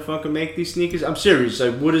China to fucking make these sneakers? I'm serious.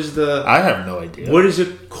 Like, what is the? I have no idea. What does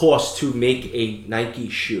it cost to make a Nike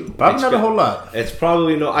shoe? Probably not a whole lot. It's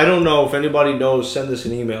probably no. I don't know if anybody knows. Send us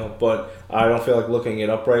an email, but I don't feel like looking it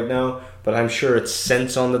up right now. But I'm sure it's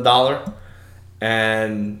cents on the dollar,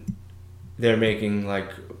 and they're making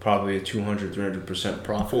like probably a 200-300%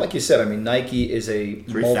 profit. Like you said, I mean, Nike is a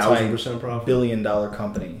 3,000% profit. multi-billion-dollar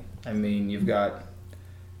company. I mean, you've got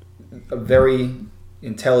a very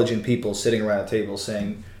intelligent people sitting around a table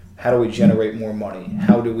saying, how do we generate more money?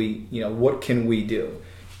 How do we, what can we do?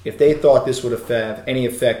 If they thought this would have any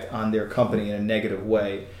effect on their company in a negative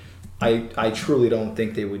way, I truly don't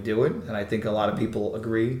think they would do it. And I think a lot of people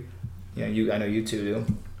agree. I know you two do.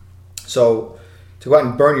 So to go out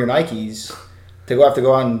and burn your Nikes, to have to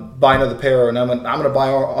go out and buy another pair, and I'm going to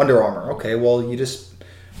buy Under Armour. Okay, well, you just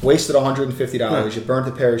wasted $150. You burnt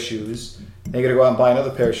a pair of shoes. Then you're going to go out and buy another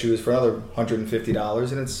pair of shoes for another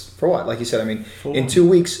 $150. And it's for what? Like you said, I mean, in 2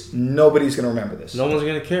 weeks, nobody's going to remember this. No one's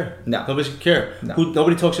going to care. No. Nobody's going to care. No.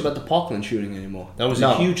 Nobody talks about the Parkland shooting anymore. That was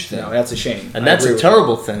a huge thing. No, that's a shame. And that's a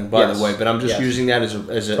terrible thing, by the way, but I'm just Yes. using that as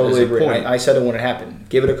a Totally agree. point. I said it when it happened.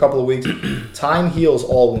 Give it a couple of weeks. Time heals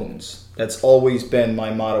all wounds. That's always been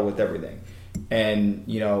my motto with everything. And,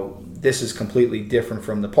 this is completely different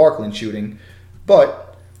from the Parkland shooting. But,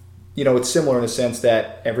 it's similar in the sense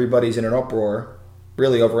that everybody's in an uproar,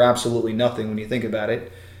 really over absolutely nothing when you think about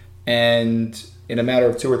it. And in a matter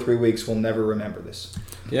of 2 or 3 weeks, we'll never remember this.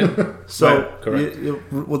 Yeah. So, right, correct.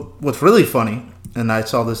 What's really funny, and I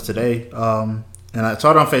saw this today, and I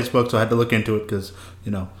saw it on Facebook, so I had to look into it because,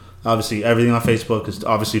 obviously everything on Facebook is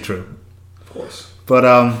obviously true. Of course. But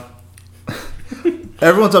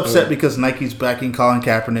everyone's upset because Nike's backing Colin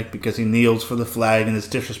Kaepernick because he kneels for the flag and is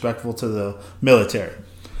disrespectful to the military.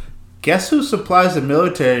 Guess who supplies the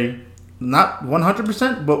military, not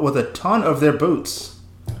 100%, but with a ton of their boots?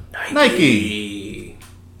 Nike.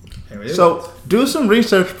 So do some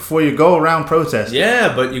research before you go around protesting.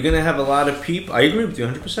 Yeah, but you're going to have a lot of people. I agree with you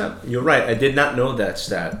 100%. You're right. I did not know that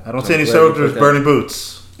stat. I don't see any soldiers burning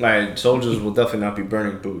boots. Right, soldiers will definitely not be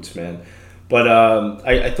burning boots, man. But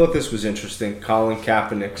I thought this was interesting. Colin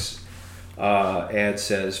Kaepernick's ad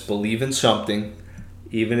says, believe in something,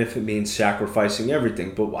 even if it means sacrificing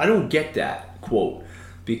everything. But I don't get that quote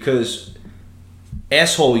because,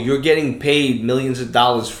 asshole, you're getting paid millions of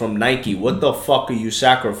dollars from Nike. What the fuck are you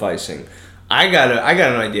sacrificing? I got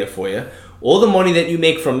an idea for you. All the money that you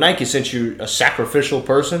make from Nike, since you're a sacrificial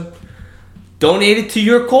person, donate it to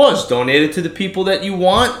your cause. Donate it to the people that you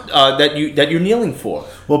want, that you're kneeling for.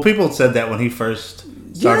 Well, people said that when he first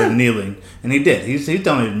started kneeling, and he did. He's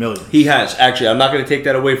donated millions. He has, actually. I'm not going to take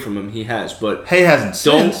that away from him. He has, but he hasn't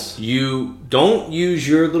since. Don't use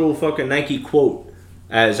your little fucking Nike quote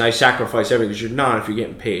as I sacrifice everything, because you're not if you're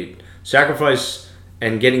getting paid. Sacrifice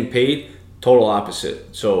and getting paid, total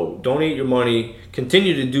opposite. So donate your money,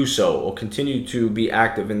 continue to do so, or continue to be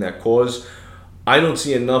active in that cause. I don't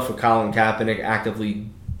see enough of Colin Kaepernick actively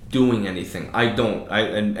doing anything. I don't.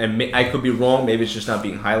 I could be wrong. Maybe it's just not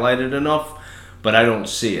being highlighted enough, but I don't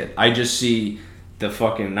see it. I just see the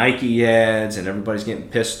fucking Nike ads and everybody's getting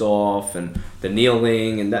pissed off and the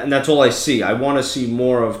kneeling and that's all I see. I want to see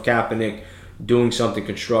more of Kaepernick doing something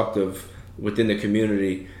constructive within the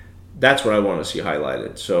community. That's what I want to see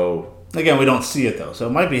highlighted. So again, we don't see it though, so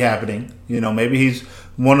it might be happening. Maybe he's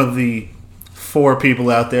one of the 4 people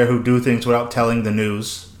out there who do things without telling the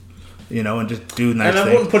news. And just do nice things. And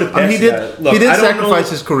I wouldn't put it past he did. Look, he did sacrifice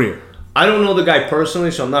his career. I don't know the guy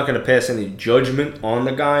personally, so I'm not going to pass any judgment on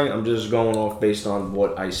the guy. I'm just going off based on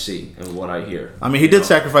what I see and what I hear. I mean, he did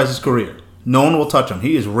sacrifice his career. No one will touch him.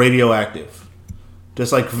 He is radioactive.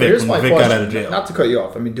 Just like Vic when Vic got out of jail. Not to cut you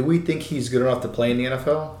off. I mean, do we think he's good enough to play in the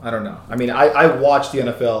NFL? I don't know. I mean, I watch the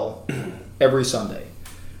NFL every Sunday.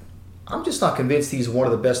 I'm just not convinced he's one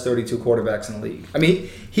of the best 32 quarterbacks in the league. I mean,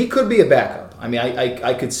 he could be a backup. I mean,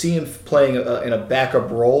 I could see him playing in a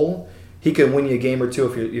backup role. He could win you a game or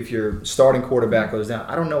two if your starting quarterback goes down.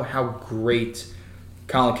 I don't know how great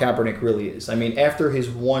Colin Kaepernick really is. I mean, after his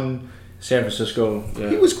one San Francisco,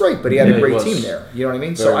 he was great, but he had a great team there. You know what I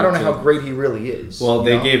mean? So I don't know how great he really is. Well,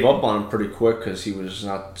 they gave up on him pretty quick because he was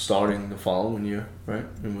not starting the following year, right?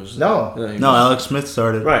 No, Alex Smith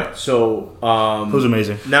started. Right. So it was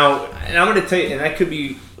amazing. Now, and I'm going to tell you, and I could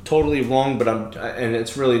be totally wrong, but and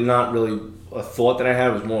it's really not really a thought that I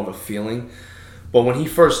have. It's more of a feeling. But when he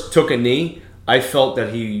first took a knee, I felt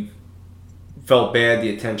that he felt bad.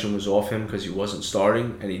 The attention was off him because he wasn't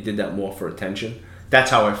starting, and he did that more for attention.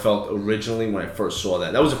 That's how I felt originally when I first saw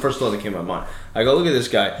that. That was the first thought that came to my mind. I go, look at this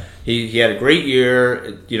guy. He had a great year,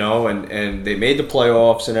 and they made the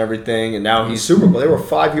playoffs and everything, and now he's Super Bowl. They were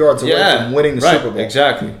 5 yards away from winning the Super Bowl.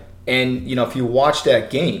 Exactly. And if you watch that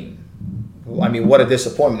game, I mean, what a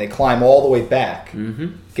disappointment. They climb all the way back,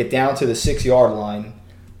 get down to the 6-yard line,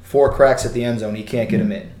 4 cracks at the end zone. He can't get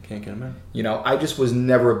him in. Can't get him in. I just was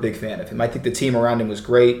never a big fan of him. I think the team around him was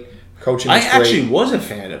great. Coaching was great. I actually was a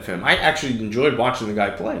fan of him. I actually enjoyed watching the guy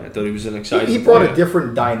play. I thought he was an exciting He brought a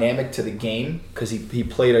different dynamic to the game because he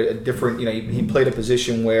played a different, he played a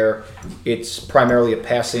position where it's primarily a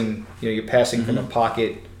passing, you're passing from a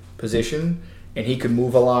pocket position, and he could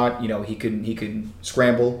move a lot, he could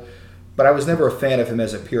scramble. But I was never a fan of him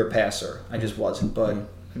as a pure passer. I just wasn't. But,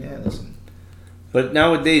 yeah, listen. But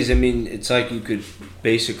nowadays, I mean, it's like you could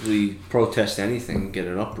basically protest anything and get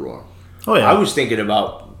an uproar. Oh, yeah. I was thinking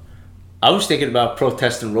about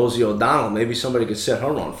protesting Rosie O'Donnell. Maybe somebody could set her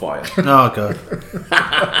on fire. Oh, God.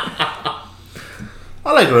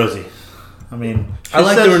 I like Rosie. I mean, I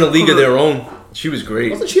liked her in a league of their own. She was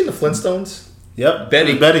great. Wasn't she in the Flintstones? Yep.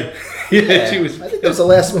 Betty. Yeah, she was. I think that was the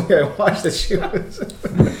last movie I watched that she was.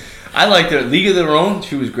 I liked her. League of Their Own,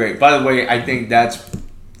 she was great. By the way, I think that's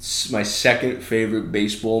my second favorite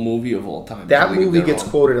baseball movie of all time. That movie gets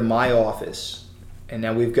quoted in my office. And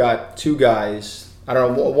now we've got 2 guys. I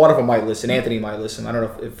don't know, one of them might listen. Anthony might listen. I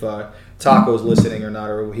don't know if Taco's listening or not,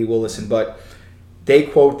 or he will listen. But they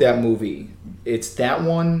quote that movie. It's that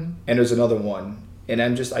one, and there's another one. And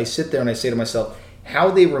I sit there and I say to myself, how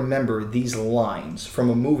they remember these lines from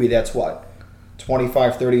a movie that's what?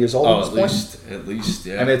 25, 30 years old at this point? At least,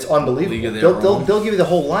 yeah. I mean, it's unbelievable. They'll give you the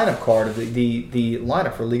whole lineup card of the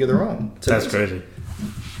lineup for League of Their Own. That's crazy.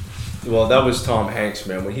 Well, that was Tom Hanks,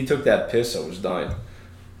 man. When he took that piss, I was dying.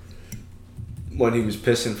 When he was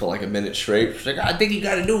pissing for like a minute straight, she's like, I think he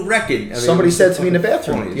got a new record. I mean, somebody said to me in the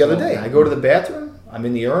bathroom the other day, I go to the bathroom, I'm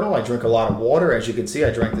in the urinal, I drink a lot of water. As you can see,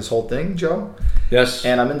 I drank this whole thing, Joe. Yes.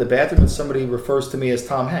 And I'm in the bathroom and somebody refers to me as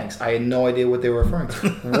Tom Hanks. I had no idea what they were referring to.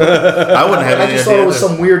 I wouldn't have any idea. I just thought it was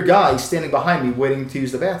some weird guy standing behind me waiting to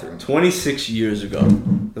use the bathroom. 26 years ago,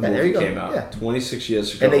 the movie came out. Yeah. 26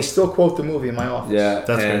 years ago. And they still quote the movie in my office. Yeah.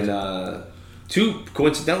 That's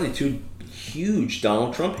crazy. Two huge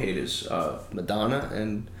Donald Trump haters, Madonna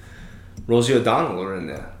and Rosie O'Donnell are in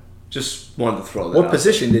there. Just wanted to throw that out. What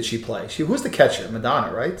position did she play? Who's the catcher?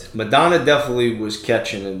 Madonna, right? Madonna definitely was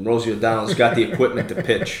catching, and Rosie O'Donnell's got the equipment to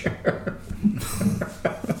pitch.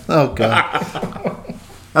 Oh, God.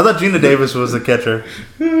 I thought Gina Davis was the catcher.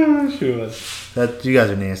 She was. You guys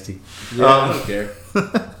are nasty. Yeah, I don't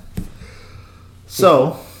care.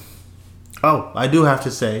 So, I do have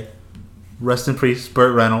to say, rest in peace,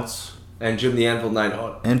 Burt Reynolds. And Jim the Anvil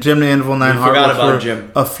Neidhart. And Jim the Anvil Neidhart. Forgot about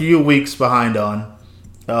Jim. A few weeks behind on.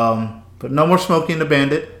 But no more Smokey and the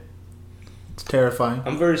Bandit. It's terrifying.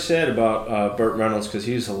 I'm very sad about Burt Reynolds because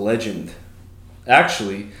he's a legend.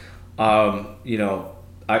 Actually, I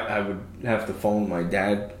would have to phone my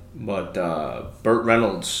dad, but Burt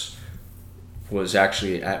Reynolds was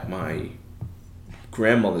actually at my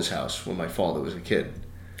grandmother's house when my father was a kid.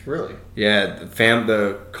 Really? Yeah,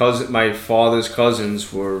 my father's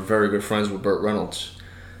cousins were very good friends with Burt Reynolds.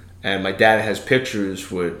 And my dad has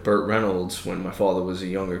pictures with Burt Reynolds when my father was a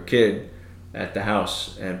younger kid at the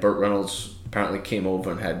house, and Burt Reynolds apparently came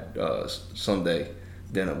over and had Sunday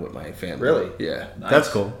dinner with my family. Really? Yeah. That's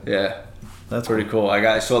cool. Yeah. That's Pretty cool.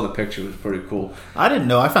 I saw the picture. It was pretty cool. I didn't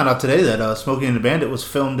know. I found out today that Smokey and the Bandit was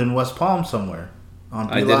filmed in West Palm somewhere on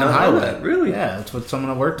I did Beeline not know Highway. that. Really? Yeah, that's what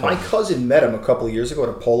someone at work told My me. cousin met him a couple of years ago at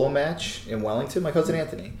a polo match in Wellington, my cousin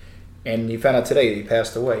Anthony. And he found out today that he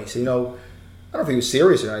passed away. He said, I don't know if he was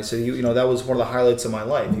serious or not. I said, that was one of the highlights of my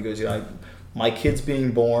life. He goes, my kids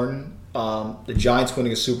being born, the Giants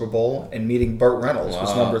winning a Super Bowl, and meeting Burt Reynolds was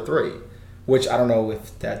Wow. number 3. Which I don't know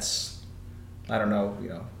if that's,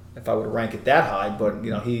 if I would rank it that high. But,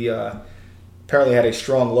 he apparently had a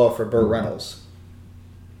strong love for Burt Reynolds.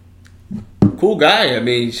 Cool guy. I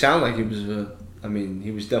mean, he sounded like he was.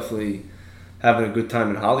 He was definitely having a good time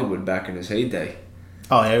in Hollywood back in his heyday.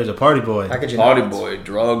 Oh, yeah, he was a party boy. How could you Party not? boy,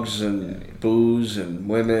 drugs and booze and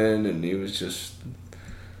women, and he was just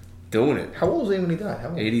doing it. How old was he when he died? How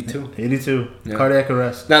old? 82. 82. Yeah. Cardiac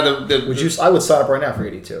arrest. Now I would sign up right now for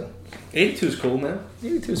 82. 82 is cool, man.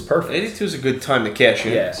 82 is perfect. 82 is a good time to cash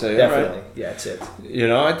in. Yeah, So, definitely. right. Yeah, that's it.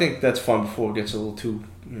 I think that's fun before it gets a little too,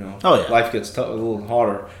 Oh, yeah. life gets a little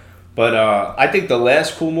harder. But I think the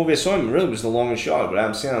last cool movie I saw him really was The Longest Yard, but I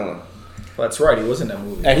haven't seen it. Well, that's right. He was in that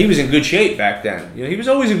movie. And he was in good shape back then. He was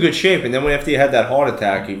always in good shape, and then after he had that heart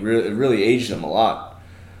attack, it really aged him a lot.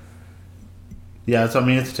 Yeah, it's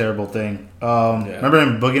a terrible thing. Remember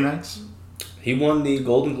him in Boogie Nights? He won the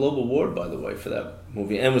Golden Globe Award, by the way, for that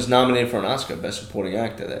movie, and was nominated for an Oscar, Best Supporting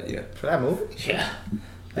Actor that year. For that movie? Yeah,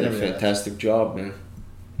 I did a never knew that. fantastic job, man.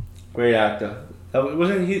 Great actor.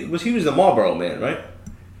 He was the Marlboro Man, right?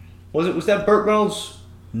 Was that Burt Reynolds?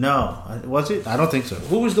 No. Was it? I don't think so.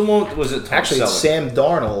 Who was the one? Was it Tom Actually, it's Selleck? Sam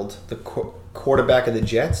Darnold, the quarterback of the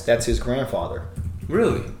Jets. That's his grandfather.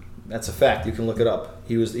 Really? That's a fact. You can look it up.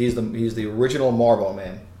 He's the original Marlboro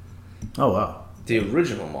Man. Oh, wow. The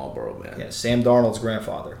original Marlboro Man. Yeah, Sam Darnold's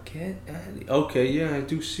grandfather. Okay, yeah, I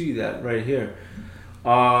do see that right here.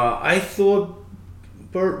 I thought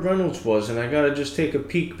Burt Reynolds was, and I gotta just take a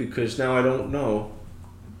peek because now I don't know.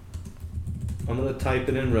 I'm gonna type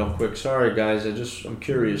it in real quick. Sorry, guys. I'm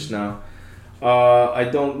curious now. I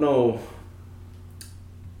don't know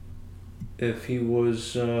if he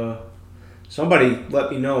was. Somebody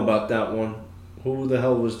let me know about that one. Who the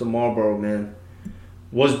hell was the Marlboro Man?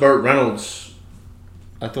 Was Burt Reynolds?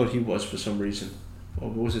 I thought he was for some reason. Or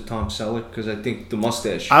was it Tom Selleck? Because I think the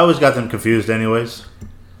mustache. I always got them confused anyways.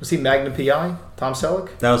 Was he Magnum P.I.? Tom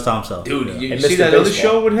Selleck? That was Tom Selleck. Dude, you And see Mr. that other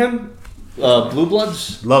Baseball. show with him? Blue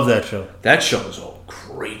Bloods? Love that show. That show was a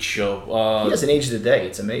great show. He has an age of the day.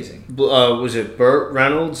 It's amazing. Was it Burt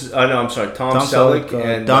Reynolds? No, I'm sorry, Tom Selleck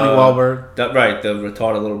and Donnie Wahlberg. Right, the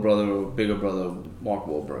retarded little brother, or bigger brother, Mark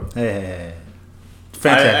Wahlberg. Hey.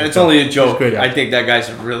 Fantastic. And it's only a He's joke. great actor. I think that guy's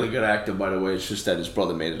a really good actor, by the way. It's just that his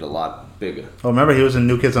brother made it a lot bigger. Oh, remember he was in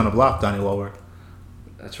New Kids on the Block, Donnie Wahlberg.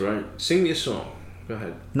 That's right. Sing me a song. Go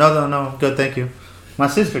ahead. No. Good, thank you. My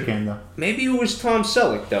sister came, though. Maybe it was Tom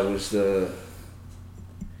Selleck that was the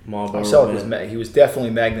Marlboro Tom Selleck Man. he was definitely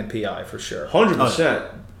Magnum P.I. for sure.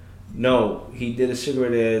 100%. No, he did a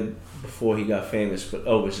cigarette ad before he got famous, but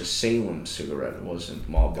it was a Salem cigarette. It wasn't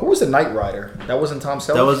Marlboro. Who was the Knight Rider? That wasn't Tom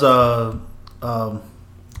Selleck? That was,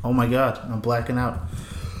 oh my God, I'm blacking out.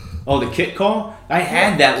 Oh, the kit car? I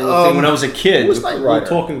had that little thing when I was a kid. who was Knight The little Rider?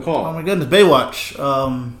 talking Oh car. my goodness,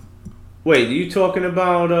 Baywatch. Wait, are you talking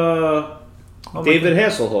about Oh my David God.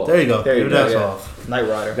 Hasselhoff? There you go. There you David go, Hasselhoff. Knight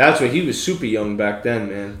Rider. That's what he was super young back then,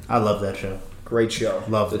 man. I love that show. Great show.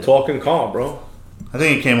 Loved The it. talking car, bro. I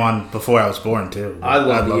think it came on before I was born, too. I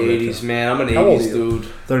love the that 80s, show. man. I'm an How old 80s are you? dude.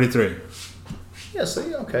 33. Yeah, so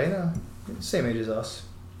okay, no, same age as us.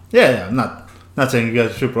 Yeah, I'm not saying you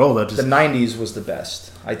guys are super old. I just The '90s was the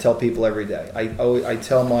best. I tell people every day. I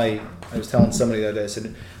was telling somebody the other day. I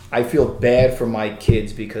said, I feel bad for my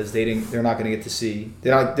kids because they're not going to get to see.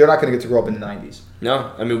 They're not going to get to grow up in the '90s.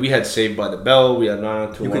 No, I mean, we had Saved by the Bell. We had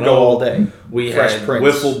 90210. You could go all day. We Fresh had Prince.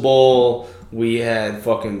 Wiffle Ball. We had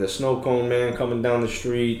fucking the Snow Cone Man coming down the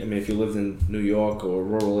street. I mean, if you lived in New York or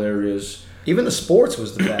rural areas. Even the sports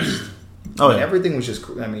was the best. Oh, I mean, yeah. everything was just.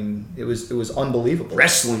 I mean, it was unbelievable.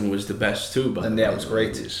 Wrestling was the best, too. But And that was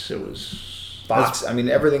great. It was... Box. I mean,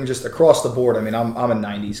 everything just across the board. I mean, I'm a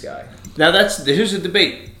 '90s guy. Now, here's the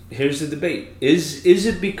debate. Is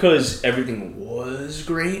it because everything was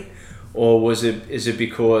great? Or is it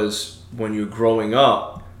because when you're growing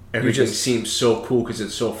up, everything just- seems so cool because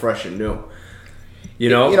it's so fresh and new? You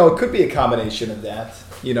know? It could be a combination of that.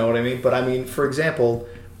 You know what I mean? But I mean, for example,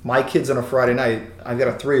 my kids on a Friday night, I've got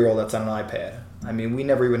a 3-year-old that's on an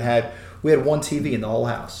iPad. We had one TV in the whole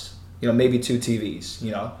house. Maybe 2 TVs,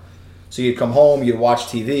 So you'd come home, you'd watch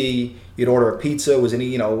TV, you'd order a pizza. It was an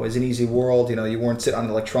easy world. You weren't sitting on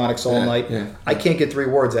electronics all night. Yeah. I can't get 3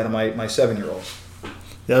 words out of my 7-year-old.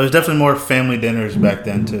 Yeah, there was definitely more family dinners back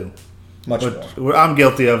then too. Much more. I'm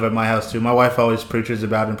guilty of at my house too. My wife always preaches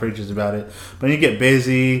about it. But you get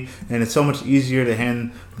busy, and it's so much easier to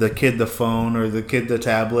hand the kid the phone or the kid the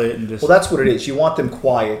tablet and just. Well, that's what it is. You want them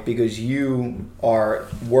quiet because you are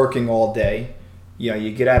working all day.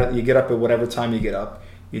 You get up at whatever time you get up.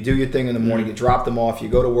 You do your thing in the morning. You drop them off. You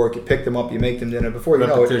go to work. You pick them up. You make them dinner. Before you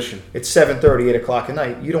know it, it's 7:30, 8 o'clock at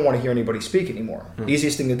night. You don't want to hear anybody speak anymore. The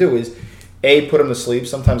easiest thing to do is A, put them to sleep.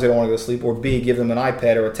 Sometimes they don't want to go to sleep. Or B, give them an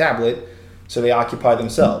iPad or a tablet so they occupy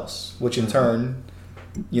themselves, which in turn,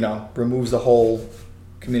 removes the whole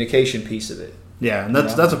communication piece of it. Yeah, and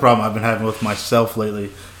that's a problem I've been having with myself lately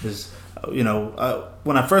is,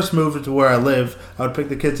 when I first moved to where I live, I would pick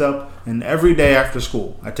the kids up, and every day after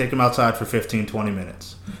school, I'd take them outside for 15, 20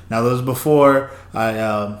 minutes. Now, that was before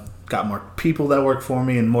I got more people that work for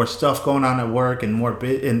me and more stuff going on at work and more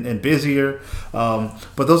and busier. But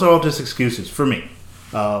those are all just excuses for me.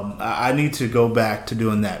 I need to go back to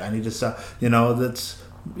doing that. I need to stop.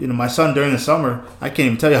 My son during the summer, I can't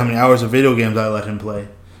even tell you how many hours of video games I let him play.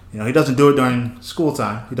 He doesn't do it during school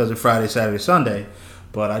time. He does it Friday, Saturday, Sunday.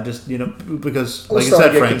 But I just, because like you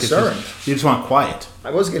said, Frank, you just want quiet.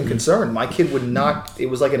 I was getting concerned. My kid would not. It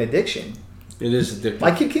was like an addiction. It is addictive.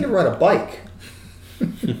 My kid can't even ride a bike.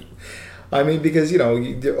 I mean, because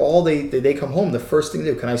they come home, the first thing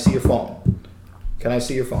they do, can I see your phone? Can I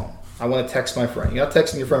see your phone? I want to text my friend. You're not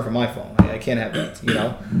texting your friend from my phone. I can't have that.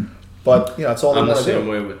 But it's all they want to do. I'm the same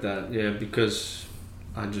way with that. Yeah, because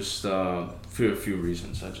I just for a few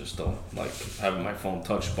reasons, I just don't like having my phone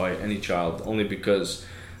touched by any child. Only because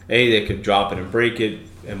A, they could drop it and break it,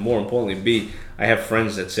 and more importantly, B, I have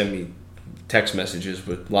friends that send me text messages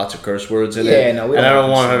with lots of curse words in it. Yeah, no, we don't. And I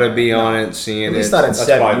don't want her to be on it, seeing it. At least not at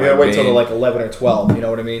 7. You gotta wait till they're like 11 or 12. You know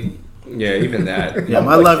what I mean? Yeah, even that. Yeah,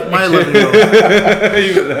 my 11-year-old.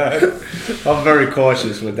 Even that. I'm very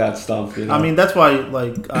cautious with that stuff. I mean, that's why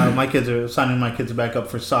my kids are signing my kids back up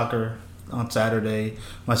for soccer on Saturday.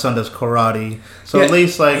 My son does karate, so at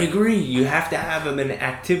least I agree. You have to have them in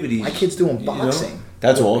activities. My kid's doing boxing.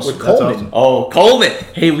 That's awesome. With Coleman. Awesome. Oh, Coleman!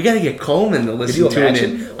 Hey, we got to get Coleman to listen to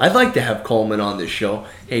imagine? it. I'd like to have Coleman on this show.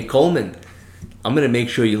 Hey, Coleman, I'm gonna make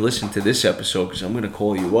sure you listen to this episode because I'm gonna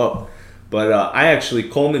call you up. But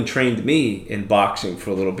Coleman trained me in boxing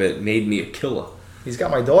for a little bit, made me a killer. He's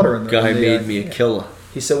got my daughter in there. Guy made me a killer.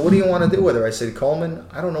 He said, "What do you want to do with her?" I said, "Coleman,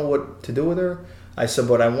 I don't know what to do with her." I said,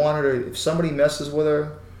 "But I wanted her. If somebody messes with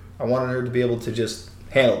her, I wanted her to be able to just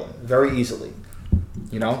handle them very easily."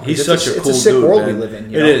 He's such a cool dude. It's a sick world man. we live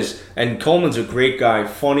in. It is, and Coleman's a great guy,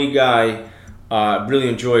 funny guy. Really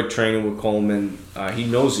enjoyed training with Coleman. He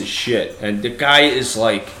knows his shit, and the guy is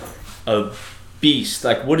like a beast.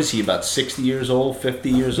 Like, what is he, about 60 years old, 50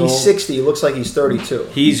 years old? He's 60. He looks like he's 32.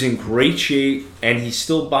 He's in great shape, and he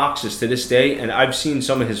still boxes to this day. And I've seen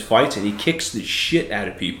some of his fights, and he kicks the shit out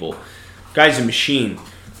of people. Guy's a machine.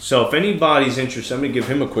 So if anybody's interested, I'm going to give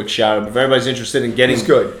him a quick shout out. If everybody's interested in getting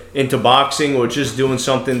into boxing or just doing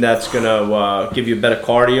something that's going to give you a better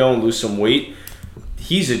cardio and lose some weight,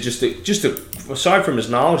 he's aside from his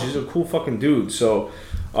knowledge, he's a cool fucking dude. So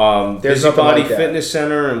there's a Body Fitness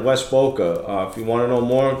Center in West Boca. If you want to know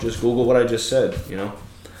more, just Google what I just said,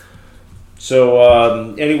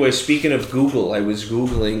 So anyway, speaking of Google, I was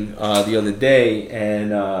Googling the other day,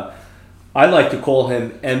 and I like to call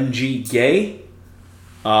him MG Gay.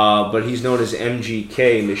 But he's known as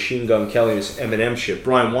MGK, Machine Gun Kelly, this Eminem shit.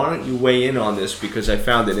 Brian, why don't you weigh in on this because I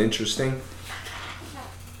found it interesting.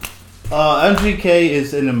 MGK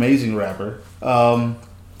is an amazing rapper.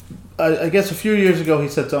 I guess a few years ago he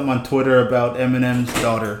said something on Twitter about Eminem's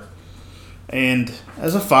daughter. And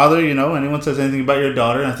as a father, anyone says anything about your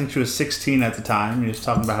daughter, and I think she was 16 at the time. He was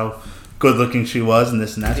talking about how good looking she was and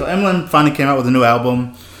this and that. So Eminem finally came out with a new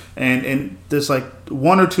album, and there's like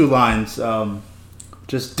one or two lines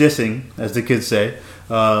just dissing, as the kids say,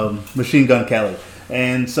 Machine Gun Kelly.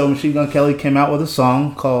 And so Machine Gun Kelly came out with a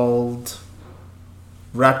song called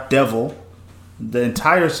Rap Devil. The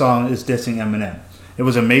entire song is dissing Eminem. It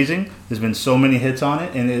was amazing. There's been so many hits on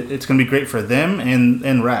it, and it's going to be great for them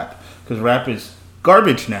and rap. Because rap is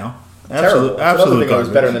garbage now. Absolute garbage. It was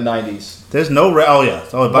better in the 90s. There's no rap. Oh, yeah.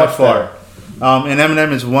 Oh, by far. And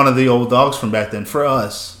Eminem is one of the old dogs from back then for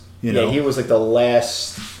us. Yeah, he was like the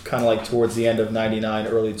last... kind of like towards the end of 99,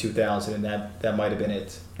 early 2000, and that might have been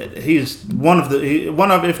it. He's one of,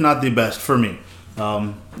 if not the best for me,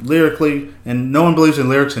 lyrically, and no one believes in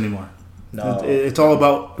lyrics anymore. No, it's all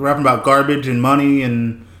about rapping about garbage and money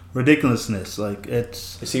and ridiculousness. Like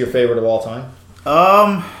it's. Is he your favorite of all time?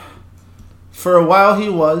 For a while he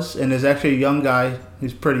was, and there's actually a young guy,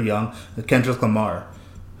 he's pretty young, Kendrick Lamar,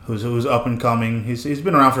 who's up and coming. He's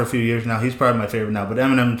been around for a few years now. He's probably my favorite now, but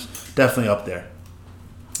Eminem's definitely up there.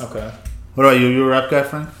 Okay. What about you? You a rap guy,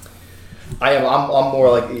 Frank? I am. I'm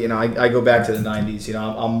more like, I go back to the '90s.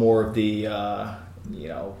 I'm more of the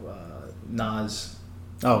Nas,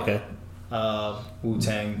 Oh, okay.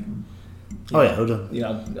 Wu-Tang. Oh yeah, who doesn't?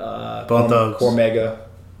 Bone Thugs. Cormega.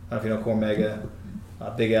 I don't know if you know Cormega.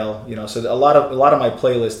 Big L. So a lot of my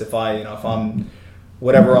playlist. If I'm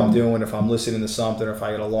whatever I'm doing, if I'm listening to something, or if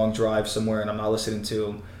I get a long drive somewhere and I'm not listening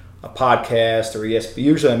to a podcast or ESPN.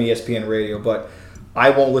 Usually I'm ESPN radio, but I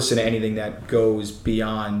won't listen to anything that goes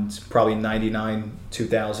beyond probably 99,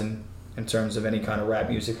 2000 in terms of any kind of rap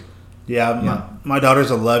music. Yeah, my daughter's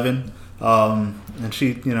 11, and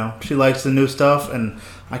she likes the new stuff, and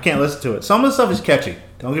I can't listen to it. Some of the stuff is catchy.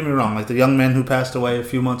 Don't get me wrong. Like the young man who passed away a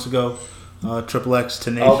few months ago, Triple X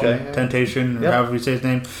Temptation, or however you say his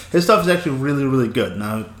name. His stuff is actually really, really good.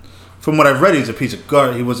 Now, from what I've read, he was a piece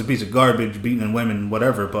of garbage, beating women,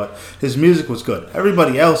 whatever. But his music was good.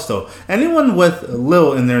 Everybody else, though, anyone with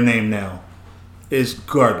Lil in their name now, is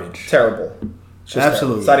garbage. Terrible.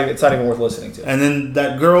 Absolutely. Terrible. It's not even worth listening to. And then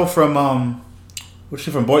that girl from what's she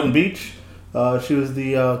from? Boynton Beach. She was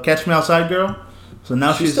the Catch Me Outside girl. So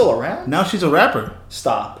now she's still around. Now she's a rapper.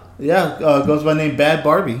 Stop. Yeah, goes by the name Bad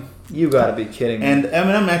Barbie. You gotta be kidding me. And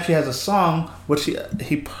Eminem actually has a song which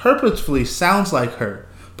he purposefully sounds like her,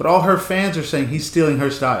 but all her fans are saying he's stealing her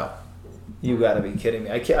style. You gotta be kidding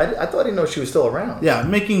me. I thought I didn't know she was still around. Yeah,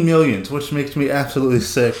 making millions, which makes me absolutely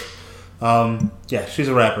sick. Yeah, she's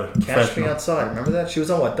a rapper. Catch Me Outside. Remember that? She was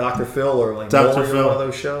on what, Dr. Phil or like Dr. Phil. One of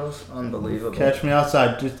those shows? Unbelievable. Catch Me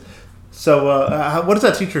Outside. So, what does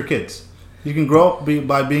that teach your kids? You can grow up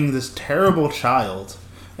by being this terrible child,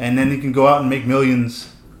 and then you can go out and make millions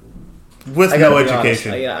with no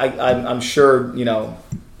education. I'm sure,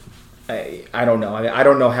 I don't know. I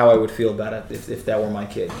don't know how I would feel about it if that were my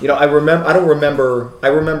kid. I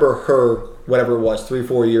remember her, whatever it was,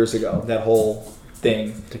 3-4 years ago, that whole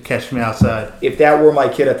thing. To Catch Me Outside. If that were my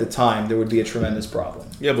kid at the time, there would be a tremendous problem.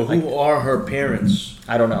 Yeah, but who are her parents?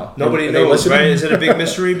 I don't know. Nobody knows, right? Is it a big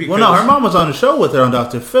mystery? Because, well, no, her mom was on the show with her on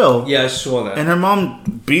Dr. Phil. Yeah, I saw that. And her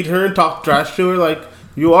mom beat her and talked trash to her like,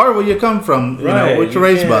 you are where you come from, what you're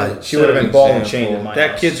raised by. She would have been ball and chained in my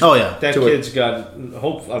house. Kid's got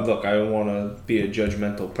hope. Look, I don't want to be a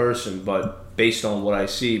judgmental person, but based on what I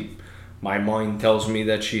see, my mind tells me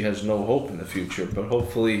that she has no hope in the future. But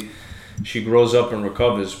hopefully she grows up and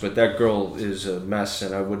recovers. But that girl is a mess,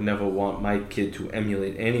 and I would never want my kid to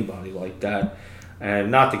emulate anybody like that.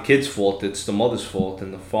 And not the kid's fault, it's the mother's fault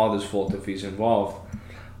and the father's fault if he's involved.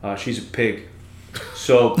 She's a pig.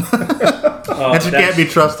 So and she can't be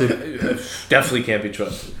trusted. Definitely can't be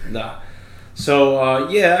trusted. Nah. So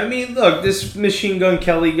look, this Machine Gun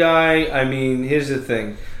Kelly guy. Here's the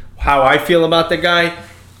thing: how I feel about the guy.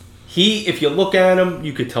 If you look at him,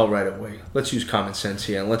 you could tell right away. Let's use common sense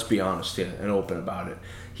here and let's be honest here and open about it.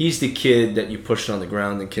 He's the kid that you pushed on the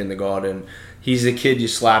ground in kindergarten. He's the kid you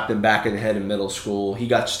slapped in back of the head in middle school. He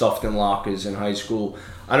got stuffed in lockers in high school.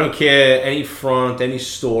 I don't care any front, any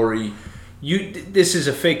story. This is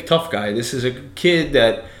a fake tough guy. This is a kid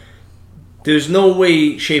that there's no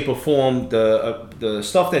way, shape, or form the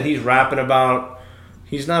stuff that he's rapping about.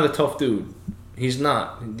 He's not a tough dude. He's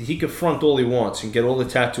not. He can front all he wants and get all the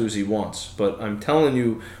tattoos he wants. But I'm telling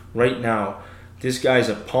you right now, this guy's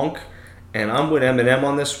a punk. And I'm with Eminem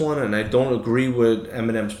on this one, and I don't agree with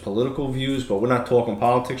Eminem's political views, but we're not talking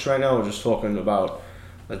politics right now. We're just talking about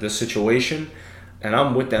the situation. And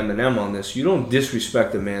I'm with Eminem on this. You don't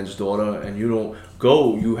disrespect a man's daughter, and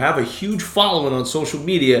you have a huge following on social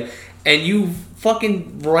media, and you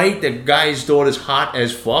fucking write the guy's daughter's hot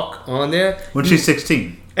as fuck on there. When she's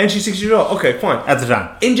 16. And she's 6 years old. Okay, fine. At the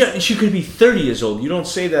time. She could be 30 years old. You don't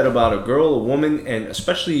say that about a girl, a woman, and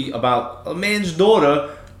especially about a man's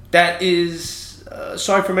daughter that is,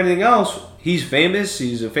 sorry for anything else, he's famous,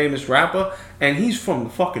 he's a famous rapper, and he's from the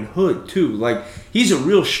fucking hood too. Like, he's a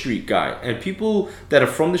real street guy. And people that are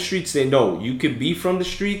from the streets, they know you could be from the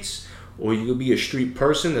streets or you could be a street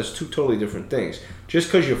person. That's two totally different things. Just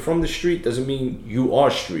because you're from the street doesn't mean you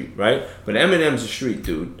are street, right? But Eminem's a street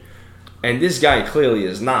dude. And this guy clearly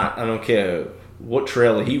is not. I don't care what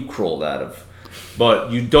trailer he crawled out of.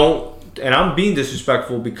 But you don't, and I'm being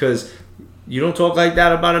disrespectful because you don't talk like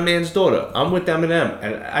that about a man's daughter. I'm with Eminem,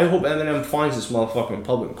 and I hope Eminem finds this motherfucker in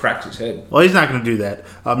public and cracks his head. Well, he's not going to do that.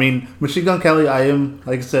 Machine Gun Kelly, I am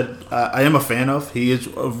a fan of. He is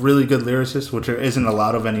a really good lyricist, which there isn't a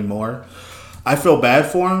lot of anymore. I feel bad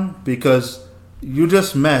for him because you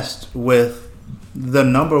just messed with the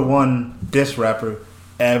 #1 diss rapper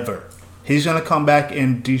ever. he's gonna come back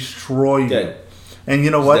and destroy you. Dead. And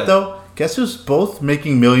you know He's what dead. though? Guess who's both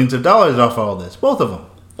making millions of dollars off all this? Both of them.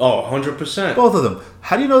 Oh, 100%. Both of them.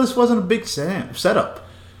 How do you know this wasn't a big setup?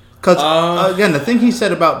 Because again, the thing he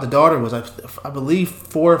said about the daughter was, I believe,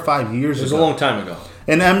 4 or 5 years It was ago. a long time ago.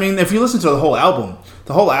 And I mean, if you listen to the whole album,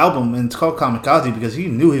 and it's called Kamikaze because he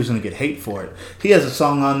knew he was going to get hate for it. He has a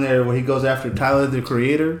song on there where he goes after Tyler the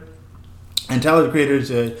Creator, and Tyler the Creator is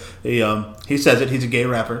he says it. He's a gay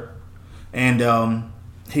rapper, and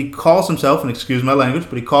he calls himself, and excuse my language,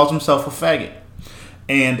 but he calls himself a faggot.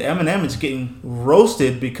 And Eminem is getting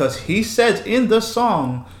roasted because he says in the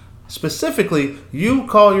song specifically, "You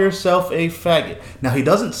call yourself a faggot." Now he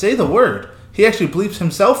doesn't say the word. He actually bleeps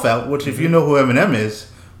himself out, which, if you know who Eminem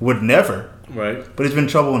is, would never. Right. But he's been in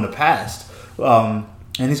trouble in the past, and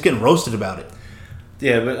he's getting roasted about it.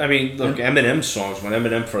 Yeah, but I mean, look, Eminem's songs, when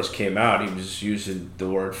Eminem first came out, he was using the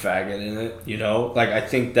word faggot in it, you know? Like, I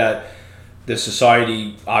think that the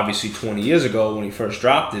society, obviously 20 years ago, when he first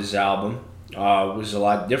dropped his album, was a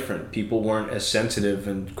lot different. People weren't as sensitive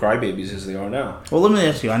and crybabies as they are now. Well, let me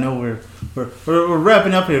ask you. I know we're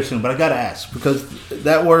wrapping up here soon, but I got to ask, because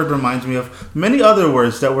that word reminds me of many other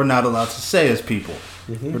words that we're not allowed to say as people.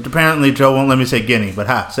 Mm-hmm. But apparently Joe won't let me say guinea,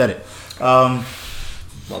 but said it.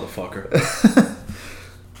 Motherfucker.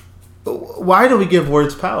 Why do we give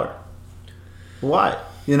words power? Why?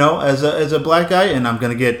 You know, as a black guy, and I'm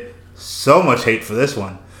going to get so much hate for this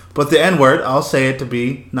one, but the N-word, I'll say it to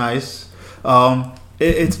be nice.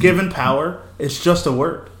 It's given power. It's just a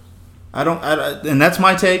word. And that's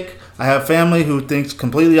my take. I have family who thinks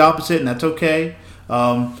completely opposite, and that's okay.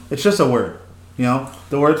 It's just a word. You know,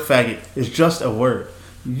 the word faggot is just a word.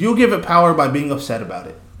 You give it power by being upset about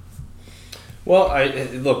it. Well,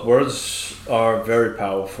 look, words are very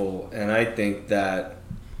powerful, and I think that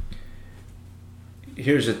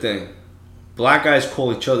here's the thing: black guys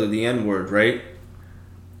call each other the N-word, right?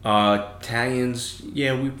 Italians,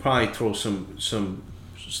 yeah, we probably throw some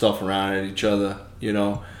stuff around at each other, you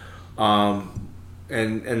know,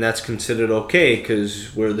 and that's considered okay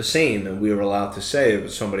because we're the same and we are allowed to say it.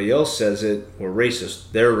 But somebody else says it, we're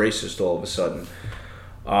racist. They're racist all of a sudden.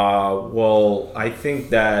 Well, I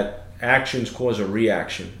think that actions cause a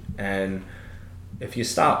reaction, and if you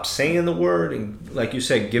stop saying the word and, like you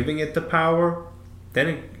said, giving it the power,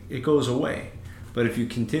 then it goes away. But if you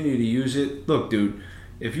continue to use it, look, dude,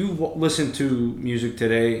 if you listen to music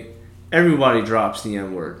today, everybody drops the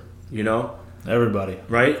N-word, you know? Everybody.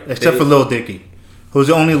 Right? Except for Lil Dicky, who's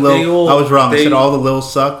the only Lil. I was wrong. I said all the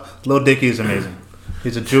Lils suck. Lil Dicky is amazing.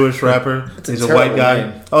 He's a Jewish rapper. He's a white guy.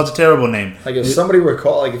 Name. Oh, it's a terrible name. Like if somebody were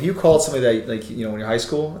if you called somebody that, like, you know, in your high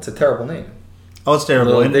school, it's a terrible name. Oh, it's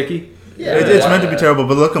terrible. Lil Dicky? Yeah. It's meant to be terrible,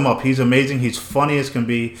 but look him up. He's amazing. He's funny as can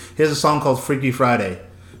be. He has a song called Freaky Friday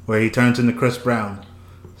where he turns into Chris Brown.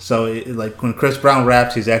 So, like, when Chris Brown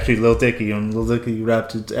raps, he's actually Lil Dicky, and Lil Dicky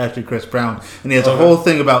raps, it's actually Chris Brown. And he has a whole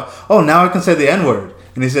thing about, now I can say the N-word.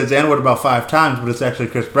 And he says the N-word about 5 times, but it's actually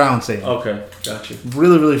Chris Brown saying it. Okay, gotcha.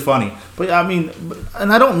 Really, really funny. But, I mean,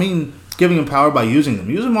 and I don't mean giving them power by using them.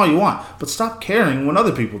 Use them all you want, but stop caring when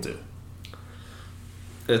other people do.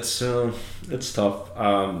 It's tough.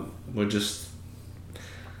 We're just...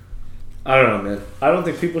 I don't know, man. I don't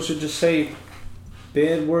think people should just say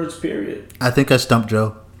bad words, period. I think I stumped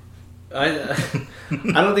Joe. I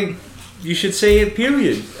don't think you should say it,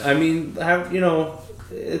 period. I mean,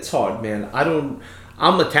 it's hard, man.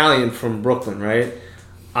 I'm Italian from Brooklyn, right?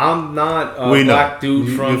 I'm not a black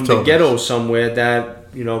dude from the ghetto somewhere that,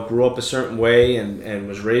 you know, grew up a certain way and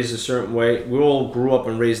was raised a certain way. We all grew up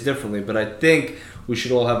and raised differently, but I think we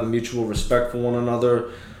should all have a mutual respect for one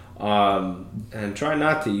another, and try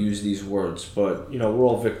not to use these words. But, you know, we're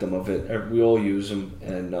all victim of it. We all use them,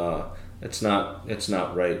 and it's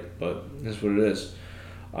not right, but it's what it is.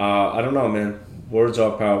 I don't know, man. Words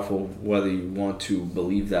are powerful, whether you want to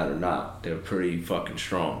believe that or not. They're pretty fucking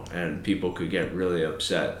strong, and people could get really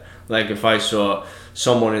upset. Like if I saw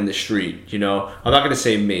someone in the street, you know, I'm not going to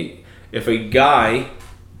say me. If a guy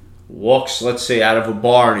walks, let's say, out of a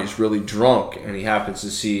bar and he's really drunk, and he happens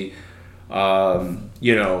to see,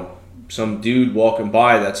 you know, some dude walking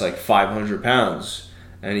by that's like 500 pounds,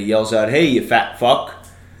 and he yells out, "Hey, you fat fuck,"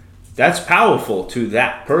 that's powerful to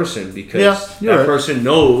that person because that person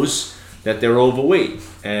knows that they're overweight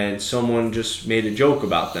and someone just made a joke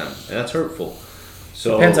about them, and that's hurtful.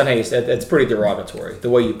 So depends on how you say it. It's pretty derogatory the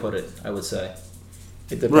way you put it, I would say.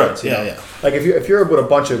 It depends. Right. Yeah. Like if you're with a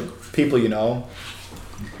bunch of people you know,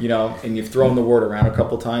 and you've thrown the word around a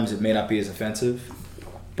couple times, it may not be as offensive.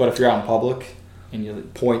 But if you're out in public and you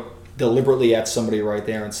point deliberately at somebody right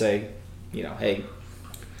there and say, you know, "Hey,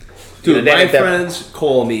 dude, my friends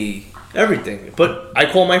call me everything. But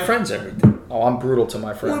I call my friends everything. Oh, I'm brutal to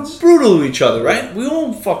my We're friends. brutal to each other, right? We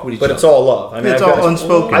all fuck with each But other. it's all love. I mean, It's I've all got-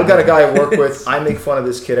 unspoken. I've got a guy I work with. I make fun of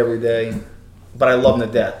this kid every day, but I love him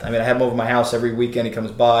to death. I mean, I have him over my house every weekend. He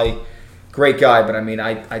comes by. Great guy, but I mean,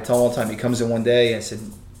 I tell him all the time. He comes in one day and I said,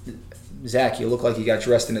 Zach, you look like you got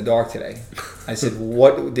dressed in the dark today. I said,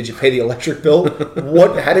 what? Did you pay the electric bill?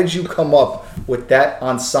 How did you come up with that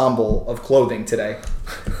ensemble of clothing today?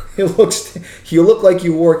 You look like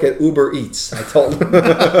you work at Uber Eats, I told him.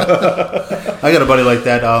 I got a buddy like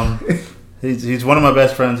that. He's one of my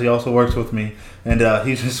best friends. He also works with me, and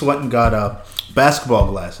he just went and got basketball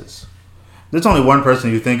glasses. There's only one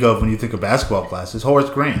person you think of when you think of basketball glasses: Horace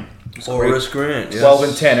Grant. Horace Grant. Yes. 12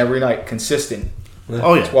 and 10 every night, consistent.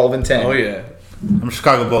 Oh yeah, 12 and 10. Oh yeah. I'm a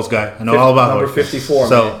Chicago Bulls guy. I know all about Number Horace. 54,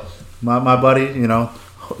 So my buddy,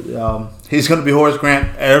 he's going to be Horace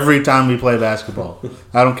Grant every time we play basketball.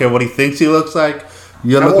 I don't care what he thinks he looks like.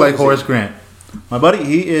 You How look old like is he? Horace Grant. My buddy,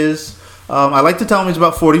 he is. I like to tell him he's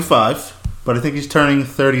about 45, but I think he's turning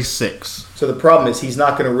 36. So the problem is he's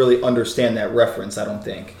not going to really understand that reference, I don't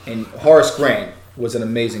think. And Horace Grant was an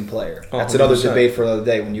amazing player. Oh, That's another 100%. debate for another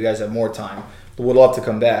day when you guys have more time. But we'd love to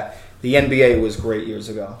come back. The NBA was great years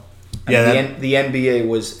ago. Yeah, The NBA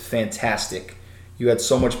was fantastic. You had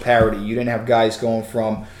so much parity. You didn't have guys going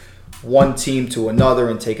from one team to another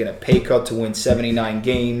and taking a pay cut to win 79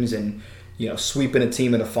 games and sweeping a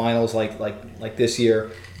team in the finals like this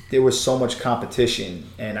year. There was so much competition,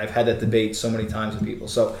 and I've had that debate so many times with people.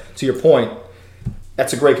 So to your point,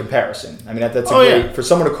 that's a great comparison. I mean, that's a great yeah. for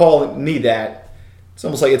someone to call me that. It's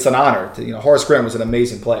almost like it's an honor. Horace Grant was an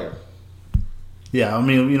amazing player. Yeah, I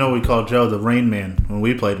mean, we call Joe the Rain Man when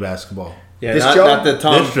we played basketball. Yeah, This not, Joe? not the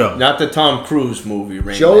Tom, This Joe. not the Tom Cruise movie.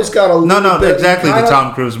 Rain Joe's Man. got a little No, bit, exactly the kinda-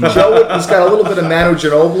 Tom Cruise movie. He's got a little bit of Manu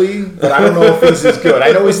Ginobili, but I don't know if he's as good.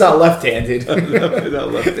 I know he's not left-handed.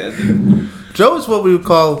 That left-handed. Joe is what we would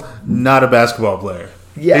call not a basketball player.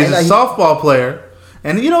 Yeah, he's a and softball player,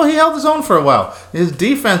 and he held his own for a while. His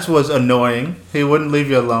defense was annoying; he wouldn't leave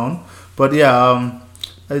you alone. But yeah,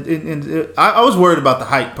 I was worried about the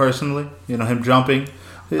height personally. Him jumping.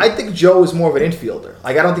 I think Joe is more of an infielder.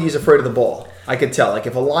 I don't think he's afraid of the ball. I can tell.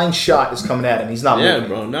 If a line shot is coming at him, he's not Yeah, moving.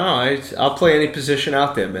 bro. No, I'll play any position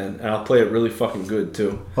out there, man, and I'll play it really fucking good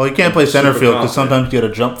too. Well, he can't play center Super field because confident. sometimes you got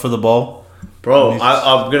to jump for the ball. Bro,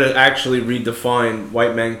 I'm gonna actually redefine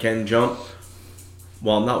white men can jump.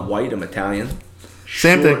 Well, I'm not white. I'm Italian.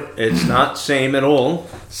 Same thing. It's not same at all.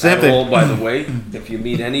 Same at thing. all, by the way. If you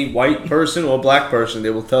meet any white person or black person,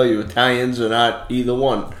 they will tell you Italians are not either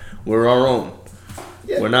one. We're our own.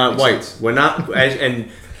 Yeah, We're not makes white. sense. We're not.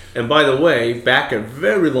 And by the way, back a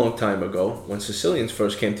very long time ago, when Sicilians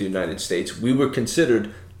first came to the United States, we were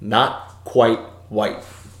considered not quite white.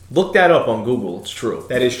 Look that up on Google. It's true.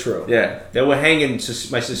 That is true. Yeah, they were hanging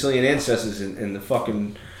my Sicilian ancestors in the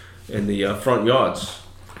fucking front yards.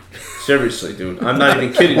 Seriously, dude, I'm not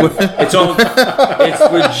even kidding. It's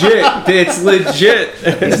legit. It's legit.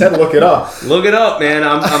 He said, "Look it up." Look it up, man.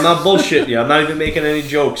 I'm not bullshitting you. I'm not even making any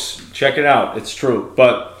jokes. Check it out. It's true.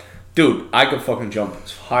 But, dude, I could fucking jump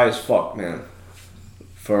as high as fuck, man.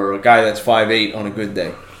 For a guy that's 5'8" on a good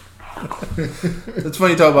day. It's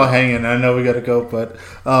funny you talk about hanging. I know we got to go, but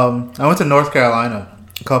I went to North Carolina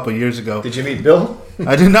a couple of years ago. Did you meet Bill?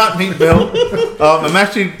 I did not meet Bill. I'm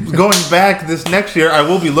actually going back this next year. I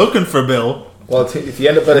will be looking for Bill. Well, if you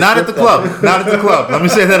end up at Not at the club. Not at the club. Let me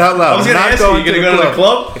say that out loud. I was going to Not ask you, going you going to go to the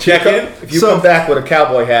club? Check in? If you So- come back with a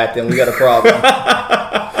cowboy hat, then we got a problem.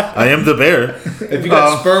 I am the bear. If you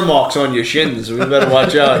got spur marks on your shins, we better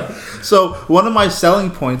watch out. So one of my selling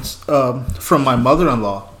points from my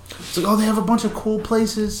mother-in-law, it's like, oh, they have a bunch of cool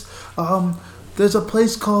places. There's a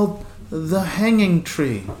place called the Hanging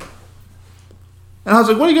Tree. And I was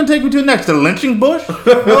like, what are you going to take me to next? The lynching bush? No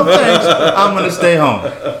thanks. I'm going to stay home.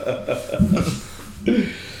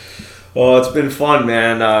 Oh, it's been fun,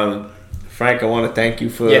 man. Frank, I want to thank you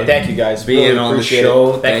for Yeah, thank you guys. being Really on the appreciate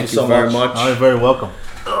show. it. Thank you so very much. Oh, you're very welcome.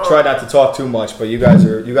 Try not to talk too much, but you guys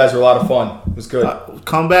are a lot of fun. It was good.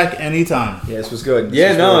 Come back anytime. Yeah, this was good. This Yeah,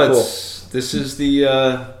 was no, really cool.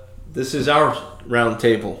 this is our round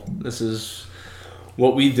table. This is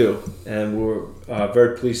what we do, and we're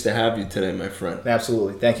very pleased to have you today, my friend.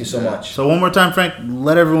 Absolutely. Thank you so much. So one more time, Frank,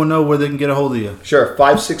 let everyone know where they can get a hold of you. Sure.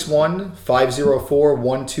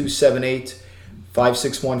 561-504-1278.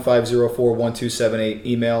 561-504-1278.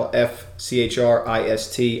 Email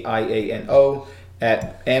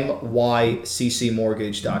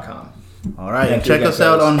FCHRISTIANO@myccmortgage.com. All right, Thank and you check again, us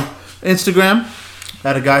out on fellas. Instagram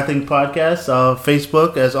at A Guy Thing Podcast,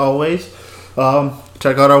 Facebook as always.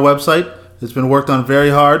 Check out our website. It's been worked on very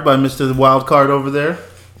hard by Mr. Wildcard over there.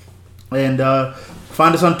 And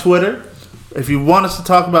Find us on Twitter. If you want us to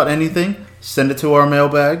talk about anything, send it to our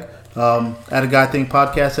mailbag at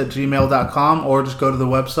aguythinkpodcast@gmail.com or just go to the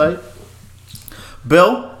website.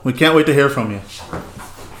 Bill, we can't wait to hear from you.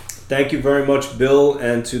 Thank you very much, Bill,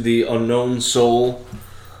 and to the unknown soul.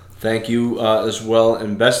 Thank you as well,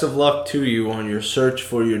 and best of luck to you on your search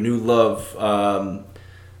for your new love.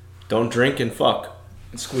 Don't drink and fuck.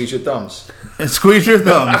 And squeeze your thumbs. And squeeze your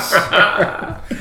thumbs.